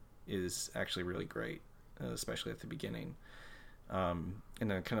is actually really great, especially at the beginning. And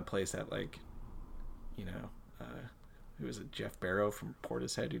then it kind of plays that like, who was it, Jeff Barrow from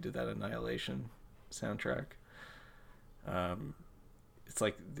Portishead, who did that Annihilation soundtrack. It's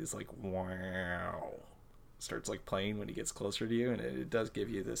like this like wow starts like playing when he gets closer to you, and it does give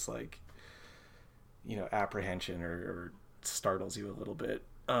you this like apprehension or startles you a little bit,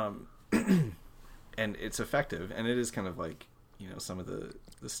 and it's effective, and it is kind of like some of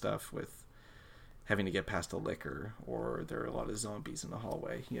the stuff with having to get past a liquor, or there are a lot of zombies in the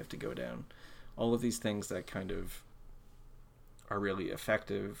hallway you have to go down, all of these things that kind of are really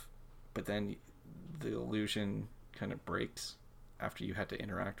effective, but then the illusion kind of breaks after you had to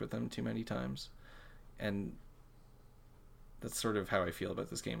interact with them too many times. And that's sort of how I feel about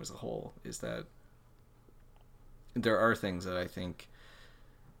this game as a whole, is that there are things that I think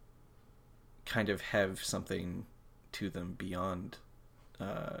kind of have something to them beyond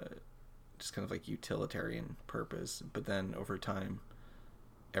just kind of like utilitarian purpose, but then over time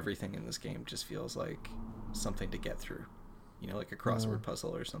everything in this game just feels like something to get through, like a crossword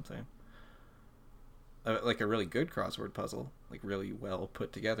puzzle or something. Like a really good crossword puzzle, like really well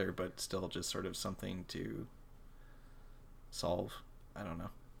put together, but still just sort of something to solve. I don't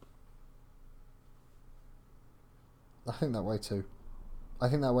know. I think that way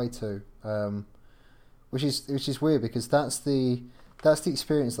too. Which is weird, because that's the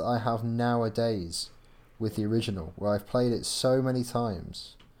experience that I have nowadays with the original, where I've played it so many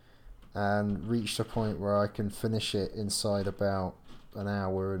times and reached a point where I can finish it inside about an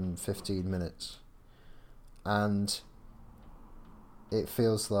hour and 15 minutes. And it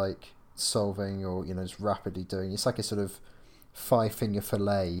feels like solving, or just rapidly doing. It's like a sort of 5-finger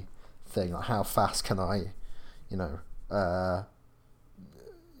fillet thing. Like, how fast can I,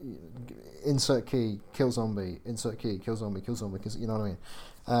 insert key, kill zombie, insert key, kill zombie, kill zombie. Because you know what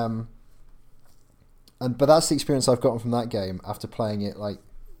I mean. But that's the experience I've gotten from that game after playing it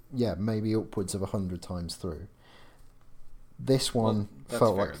maybe upwards of 100 times through. This one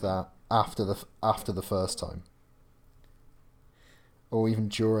felt like that after the first time, or even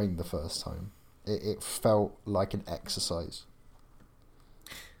during the first time. It felt like an exercise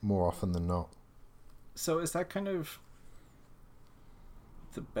more often than not. So is that kind of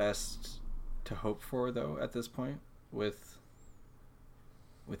the best to hope for, though, at this point with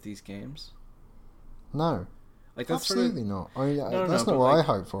these games? No, like that's absolutely not. I mean, that's not what I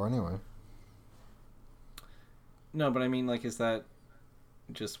hope for anyway. No, but I mean, like, is that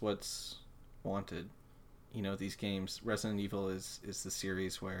just what's wanted? These games, Resident Evil is the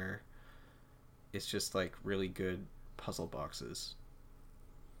series where it's just like really good puzzle boxes.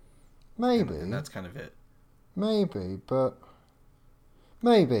 Maybe. And that's kind of it. Maybe, but...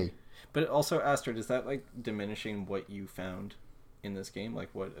 Maybe. But also, Astrid, is that, like, diminishing what you found in this game? Like,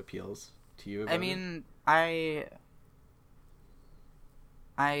 what appeals to you about it?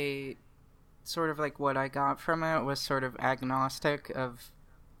 I sort of, like, what I got from it was sort of agnostic of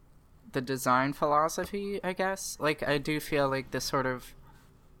the design philosophy, I guess. Like, I do feel like this sort of...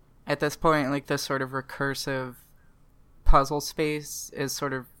 At this point, like, this sort of recursive puzzle space is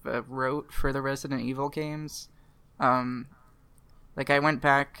sort of rote for the Resident Evil games. Like, I went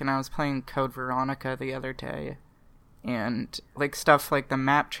back and I was playing Code Veronica the other day, and, like, stuff like the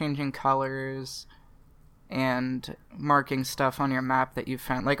map changing colors and marking stuff on your map that you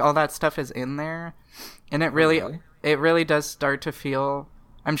found, like, all that stuff is in there, and it really does start to feel...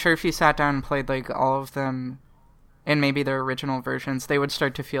 I'm sure if you sat down and played, like, all of them, and maybe their original versions, they would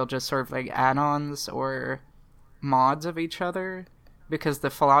start to feel just sort of like add-ons or mods of each other, because the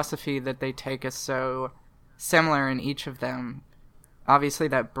philosophy that they take is so similar in each of them. Obviously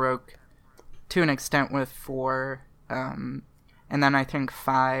that broke to an extent with 4, and then I think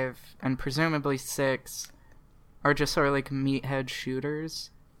 5 and presumably 6 are just sort of like meathead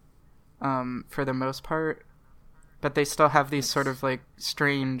shooters, for the most part, but they still have these sort of like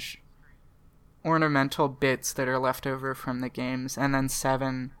strange ornamental bits that are left over from the games. And then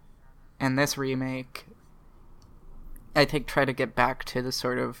 7 and this remake, I think, try to get back to the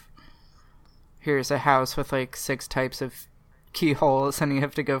sort of, here's a house with like 6 types of keyholes and you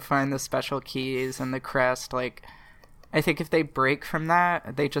have to go find the special keys and the crest. Like, I think if they break from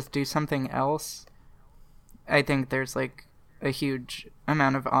that, they just do something else, I think there's like a huge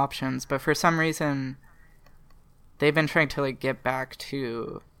amount of options. But for some reason, they've been trying to like get back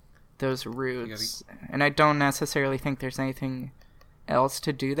to those roots, and I don't necessarily think there's anything else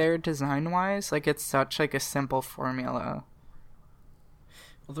to do there design wise. Like, it's such like a simple formula.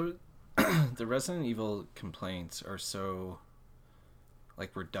 Well, the Resident Evil complaints are so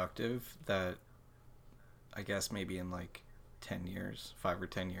like reductive that I guess maybe in like 10 years, 5 or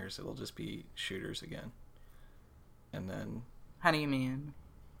 10 years, it'll just be shooters again. And then... How do you mean?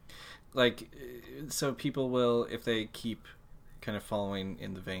 Like, so people will, if they keep kind of following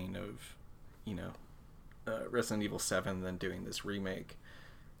in the vein of, you know, Resident Evil 7, then doing this remake,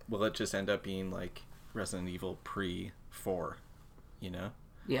 will it just end up being like Resident Evil pre-4, you know?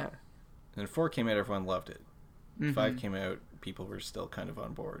 Yeah. And 4 came out, everyone loved it. Mm-hmm. 5 came out, people were still kind of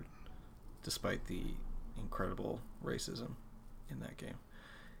on board, despite the incredible racism in that game.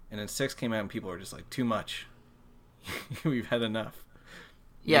 And then 6 came out and people were just like, too much. We've had enough.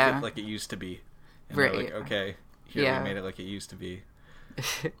 Yeah. Make it like it used to be. And right. they're like, okay, here we made it like it used to be.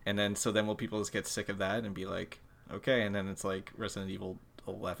 And then, so then will people just get sick of that and be like, okay, and then it's like Resident Evil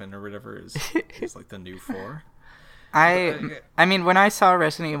 11 or whatever is like the new 4? I mean, when I saw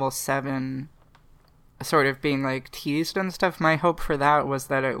Resident Evil 7 sort of being like teased and stuff, my hope for that was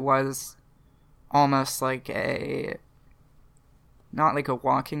that it was almost like a, not like a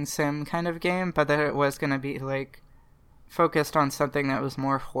walking sim kind of game, but that it was going to be like focused on something that was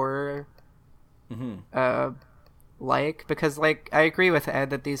more horror like, because like I agree with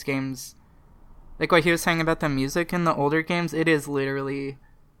Ed that these games, like what he was saying about the music in the older games, it is literally,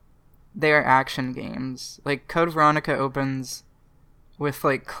 they are action games. Like Code Veronica opens with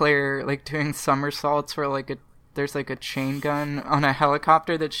like Claire like doing somersaults where like there's like a chain gun on a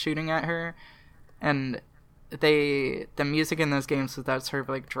helicopter that's shooting at her, and the music in those games was that sort of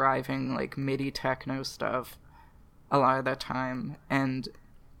like driving like MIDI techno stuff a lot of the time. And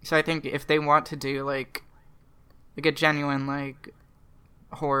so I think if they want to do like a genuine like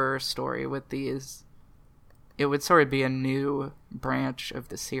horror story with these, it would sort of be a new branch of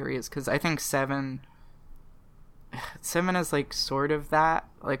the series, because I think 7 is like sort of that,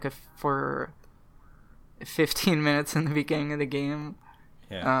 like for 15 minutes in the beginning of the game.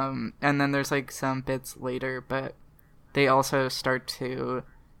 Yeah. And then there's like some bits later, but they also start to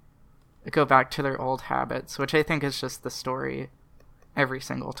go back to their old habits, which I think is just the story every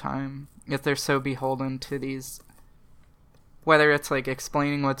single time. If they're so beholden to these, whether it's like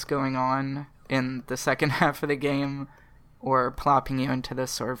explaining what's going on in the second half of the game or plopping you into this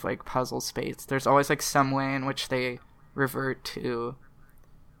sort of like puzzle space, there's always like some way in which they revert to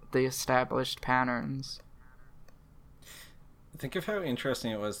the established patterns. Think of how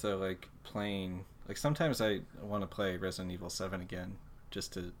interesting it was though, like playing, like sometimes I want to play Resident Evil 7 again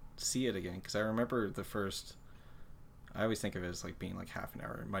just to see it again, because I remember the first, I always think of it as like being like half an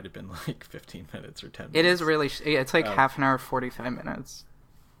hour. It might have been like 15 minutes or 10 minutes. It is really, it's like half an hour, 45 minutes.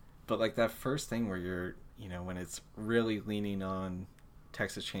 But like that first thing where you're, you know, when it's really leaning on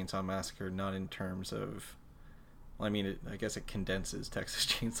Texas Chainsaw Massacre, not in terms of I mean, I guess it condenses Texas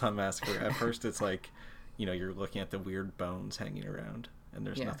Chainsaw Massacre. At first, it's like, you're looking at the weird bones hanging around, and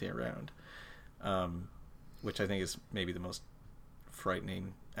there's nothing around, which I think is maybe the most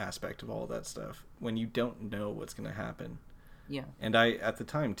frightening aspect of all of that stuff. When you don't know what's going to happen. Yeah. And at the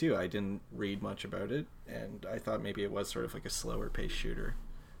time, too, I didn't read much about it, and I thought maybe it was sort of like a slower-paced shooter.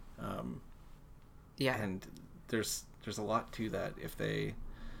 And there's a lot to that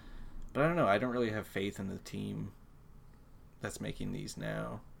but I don't know, I don't really have faith in the team that's making these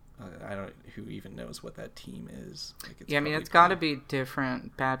now. Who even knows what that team is. I mean, it's got to be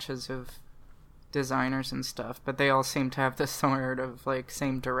different batches of designers and stuff, but they all seem to have the sort of, like,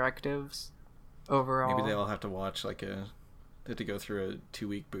 same directives overall. Maybe they all have to watch, like, they have to go through a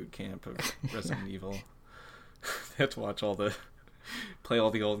 2-week boot camp of Resident Evil. They have to play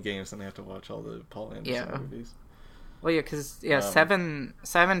all the old games, and they have to watch all the Paul Anderson movies. Well, because 7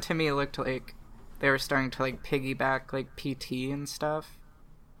 to me looked like they were starting to, like, piggyback, like, PT and stuff,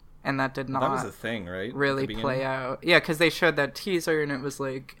 and that did not. That was the thing, right? Really play out. Yeah, because they showed that teaser, and it was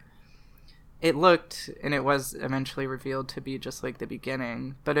like, it looked, and it was eventually revealed to be just like the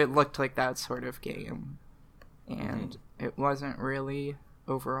beginning, but it looked like that sort of game, and it wasn't really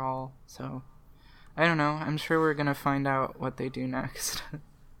overall. So I don't know. I'm sure we're gonna find out what they do next.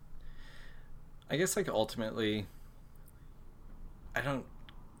 I guess, like, ultimately, I don't.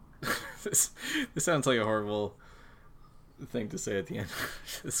 This sounds like a horrible thing to say at the end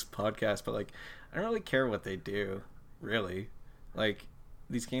of this podcast, but, like, I don't really care what they do, really. Like,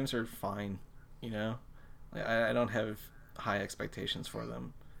 these games are fine, Like, I don't have high expectations for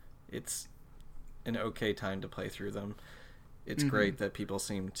them. It's an okay time to play through them. It's great that people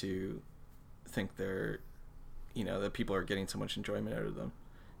seem to think they're, that people are getting so much enjoyment out of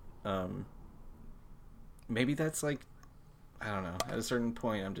them. Maybe that's, like, I don't know. At a certain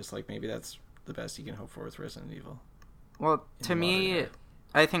point, I'm just like, maybe that's the best you can hope for with Resident Evil. Well, to me,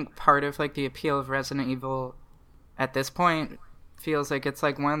 I think part of, like, the appeal of Resident Evil at this point feels like it's,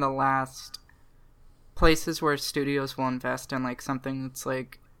 like, one of the last places where studios will invest in, like, something that's,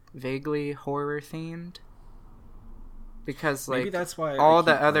 like, vaguely horror themed. Because, like, maybe that's why all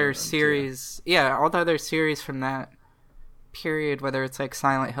the other series, all the other series from that period, whether it's, like,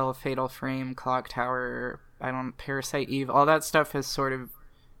 Silent Hill, Fatal Frame, Clock Tower, Parasite Eve, all that stuff is sort of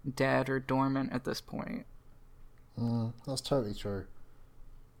dead or dormant at this point. That's totally true.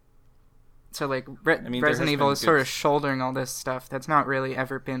 So, like, Resident Evil is sort of shouldering all this stuff that's not really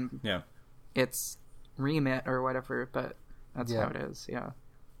ever been its remit or whatever, but that's how it is,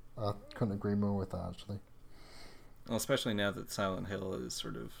 I couldn't agree more with that, actually. Well, especially now that Silent Hill is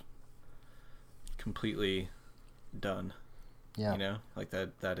sort of completely done. Yeah. Like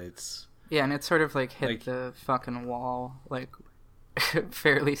that it's... Yeah, and it sort of, like, hit the fucking wall, like,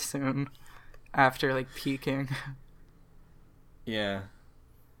 fairly soon after, like, peaking. Yeah.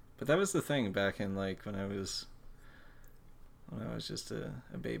 But that was the thing back in, like, when I was just a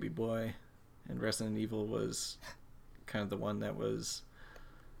baby boy, and Resident Evil was kind of the one that was,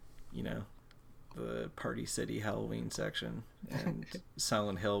 the Party City Halloween section, and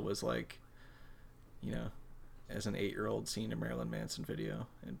Silent Hill was, like, as an 8-year-old seeing a Marilyn Manson video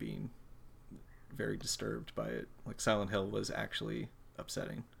and being very disturbed by it. Like, Silent Hill was actually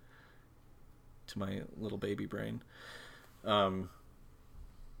upsetting to my little baby brain. And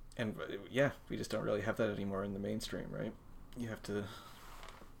we just don't really have that anymore in the mainstream, right? You have to...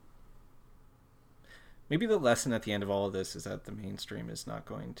 Maybe the lesson at the end of all of this is that the mainstream is not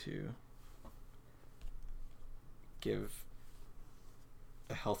going to give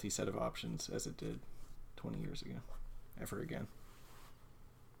a healthy set of options as it did 20 years ago, ever again.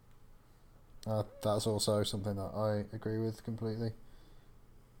 That's also something that I agree with completely.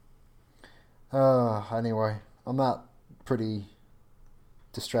 Anyway, on that pretty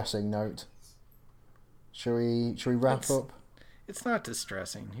distressing note, shall we wrap up? It's not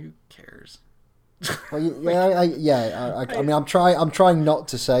distressing. Who cares? Well, I mean, I'm trying not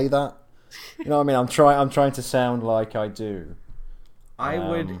to say that. You know what I mean? I'm trying to sound like I do.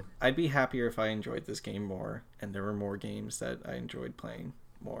 I'd be happier if I enjoyed this game more, and there were more games that I enjoyed playing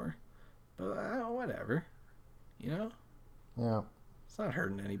more. But whatever, Yeah. It's not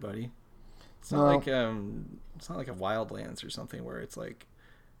hurting anybody. It's not like it's not like a Wildlands or something where it's like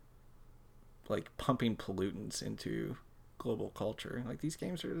pumping pollutants into global culture. Like, these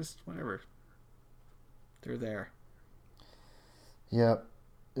games are just whatever. They're there. Yeah,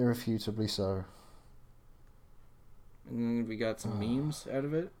 irrefutably so. And we got some memes out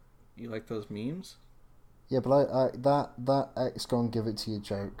of it. You like those memes? Yeah, but I that XCOM Give It To You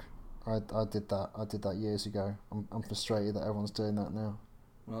joke, I did that years ago. I'm frustrated that everyone's doing that now.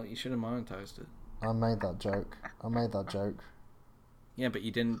 Well, you should have monetized it. I made that joke. Yeah, but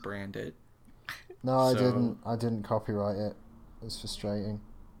you didn't brand it. No, I didn't. I didn't copyright it. It's frustrating.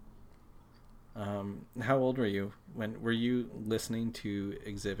 How old were you? When were you listening to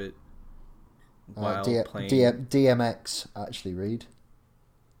Exhibit while playing? DMX, actually, Reed.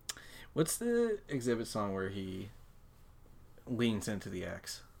 What's the Exhibit song where he leans into the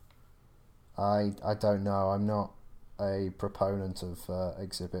X? I don't know. I'm not a proponent of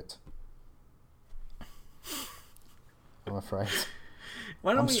Exhibit. I'm afraid.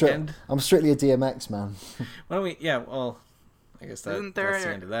 Why don't I'm strictly a DMX man. Why don't we? Yeah, well, I guess that's the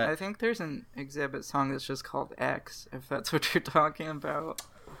end of that. I think there's an Exhibit song that's just called X, if that's what you're talking about.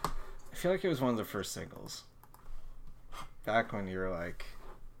 I feel like it was one of the first singles. Back when you were like,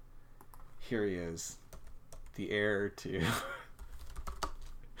 here he is, the heir to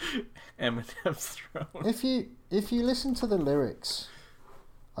Eminem's throne. If you listen to the lyrics,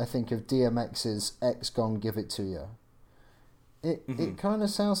 I think of DMX's "X Gon Give It To You." It kind of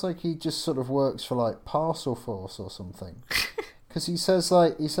sounds like he just sort of works for like Parcel Force or something. Because he says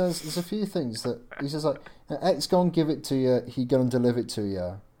there's a few things that he says like "X Gon Give It To You, he gonna deliver it to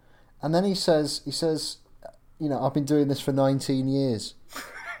you," and then he says you know, I've been doing this for 19 years,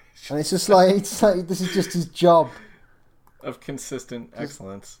 and it's like this is just his job of consistent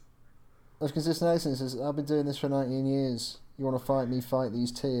excellence. I've been doing this for 19 years. You want to fight me? Fight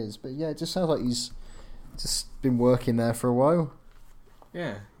these tears. But yeah, it just sounds like he's just been working there for a while.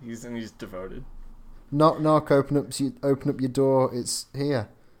 Yeah, he's devoted. Knock knock. Open up your door. It's here.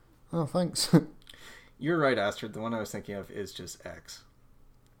 Oh, thanks. You're right, Astrid. The one I was thinking of is just X.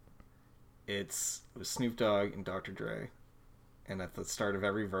 It was Snoop Dogg and Dr. Dre, and at the start of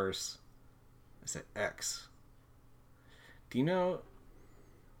every verse, I said X. Do you know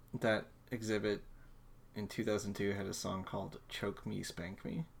that Exhibit in 2002 had a song called "Choke Me, Spank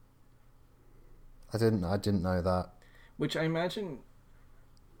Me"? I didn't know that. Which I imagine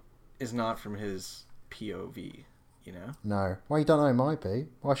is not from his POV, you know? No. Well, you don't know it might be.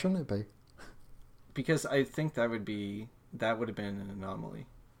 Why shouldn't it be? Because I think that would have been an anomaly.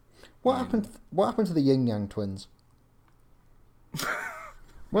 What happened to the Yin Yang twins?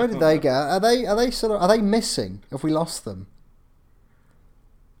 Where did they go? Are they missing? Have we lost them?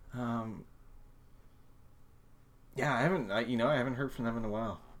 Yeah, I haven't heard from them in a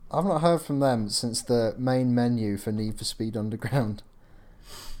while. I've not heard from them since the main menu for Need for Speed Underground.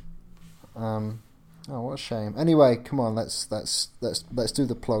 Oh, what a shame. Anyway, come on, let's do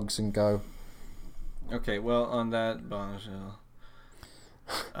the plugs and go. Okay, well, on that bombshell,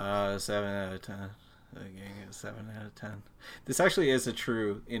 7 out of 10. Again, 7 out of 10. This actually is a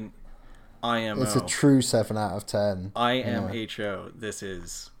true IMO. It's a true 7 out of 10. IMHO. This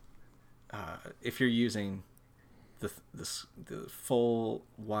is, if you're using the full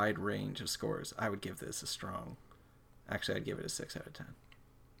wide range of scores, I would give this a strong. Actually, I'd give it a 6 out of 10.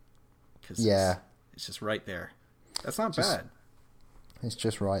 Because it's just right there. That's not bad. It's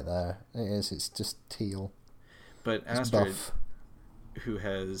just right there. It is. It's just teal. But Astrid, who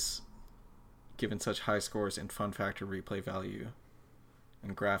has given such high scores in fun factor, replay value,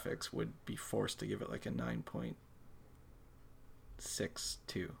 and graphics, would be forced to give it like a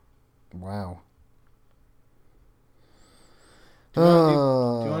 9.62. Wow. Do you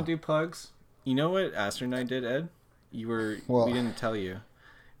want to do plugs? You know what Astrid and I did, Ed? We didn't tell you.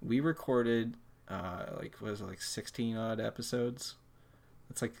 We recorded 16 odd episodes.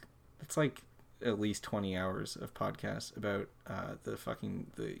 It's like at least 20 hours of podcasts about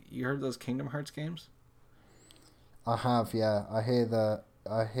you heard those Kingdom Hearts games? I have, yeah. I hear that.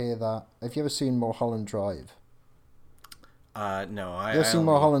 Have you ever seen Mulholland Drive? No. Have you ever seen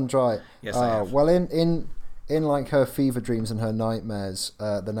Mulholland Drive? Yes, I have. Well, in like her fever dreams and her nightmares,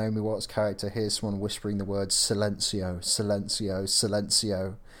 the Naomi Watts character hears someone whispering the words "silencio, silencio,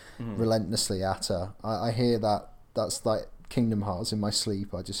 silencio," relentlessly at her. I hear that. That's like Kingdom Hearts in my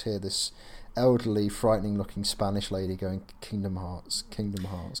sleep. I just hear this elderly, frightening-looking Spanish lady going, "Kingdom Hearts, Kingdom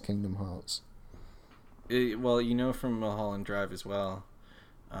Hearts, Kingdom Hearts." Well, you know from Mulholland Drive as well.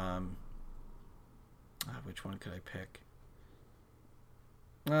 Which one could I pick?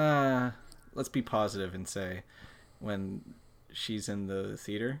 Let's be positive and say when she's in the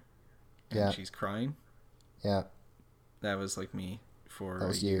theater and she's crying. Yeah. That was like me for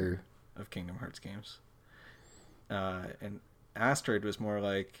a year of Kingdom Hearts games. And Astrid was more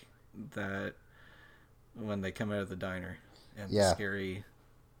like that when they come out of the diner and the scary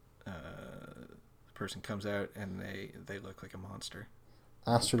person comes out and they look like a monster.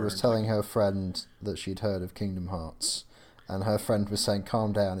 Astrid was telling her friend that she'd heard of Kingdom Hearts, and her friend was saying,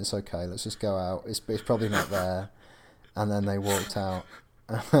 "Calm down, it's okay, let's just go out. It's probably not there." And then they walked out.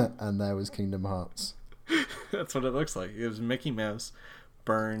 and there was Kingdom Hearts. That's what it looks like. It was Mickey Mouse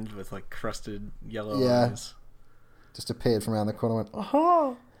burned with like crusted yellow eyes. Just appeared from around the corner and went,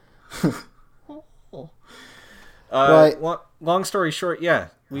 aha! Right. Long story short, yeah,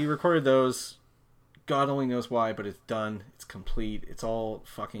 we recorded those. God only knows why, but it's done. It's complete. It's all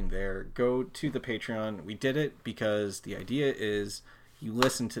fucking there. Go to the Patreon. We did it because the idea is you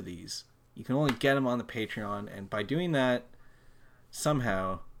listen to these. You can only get them on the Patreon, and by doing that,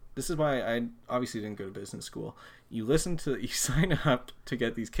 somehow, this is why I obviously didn't go to business school. You sign up to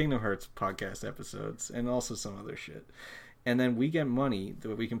get these Kingdom Hearts podcast episodes and also some other shit. And then we get money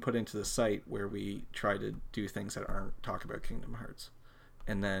that we can put into the site where we try to do things that aren't talk about Kingdom Hearts.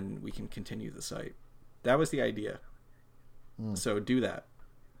 And then we can continue the site. That was the idea. So do that.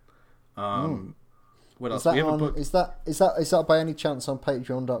 What else? We have a book. Is that by any chance on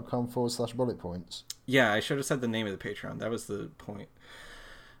patreon.com/bullet points? Yeah, I should have said the name of the Patreon. That was the point.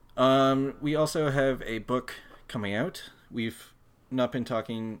 We also have a book coming out. We've not been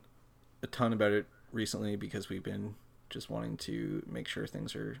talking a ton about it recently because we've been just wanting to make sure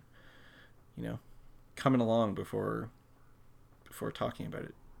things are, coming along before talking about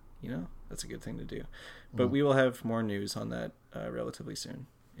it. That's a good thing to do. But we will have more news on that relatively soon.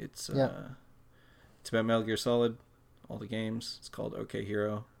 It's about Metal Gear Solid, all the games. It's called OK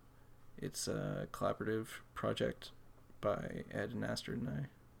Hero. It's a collaborative project by Ed and Astrid and I.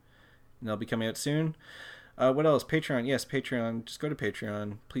 And they'll be coming out soon. What else? Patreon. Yes, Patreon. Just go to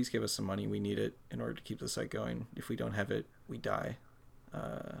Patreon. Please give us some money. We need it in order to keep the site going. If we don't have it, we die.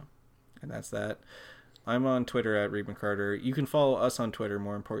 And that's that. I'm on Twitter at Reed McCarter. You can follow us on Twitter,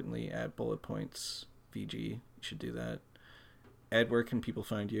 more importantly, at Bullet Points VG. You should do that. Ed, where can people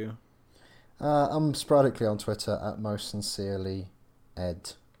find you? I'm sporadically on Twitter at most sincerely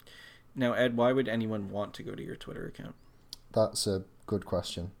Ed. Now, Ed, why would anyone want to go to your Twitter account? That's a good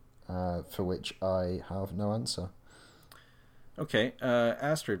question, for which I have no answer. Okay,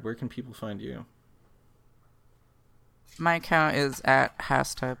 Astrid, where can people find you? My account is at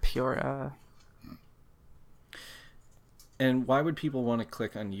Hasta Pura. And why would people want to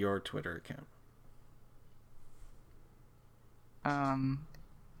click on your Twitter account? I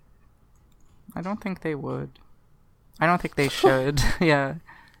don't think they would. I don't think they should. Yeah.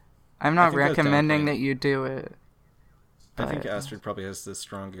 I'm not recommending that you do it. I think Astrid probably has the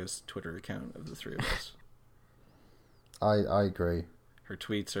strongest Twitter account of the three of us. I agree. Her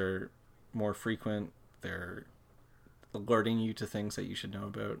tweets are more frequent. They're alerting you to things that you should know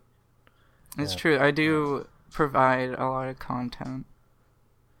about. It's true. I do provide a lot of content.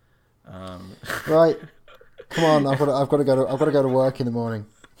 Right. Come on, I've got to go to work in the morning.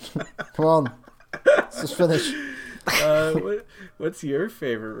 Come on. Let's just finish. What's your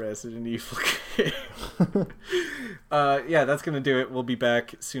favorite Resident Evil game? Yeah, that's gonna do it. We'll be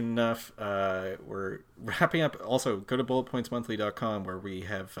back soon enough. We're wrapping up. Also, go to bulletpointsmonthly.com where we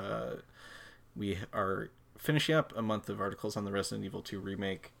are finishing up a month of articles on the Resident Evil 2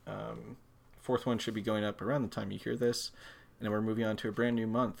 remake. Fourth one should be going up around the time you hear this, and then we're moving on to a brand new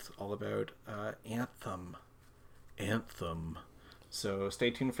month all about Anthem. So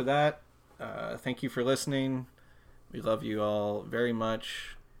stay tuned for that. Thank you for listening. We love you all very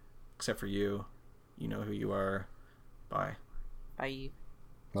much, except for you. You know who you are. Bye. Bye.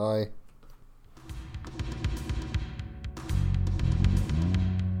 Bye.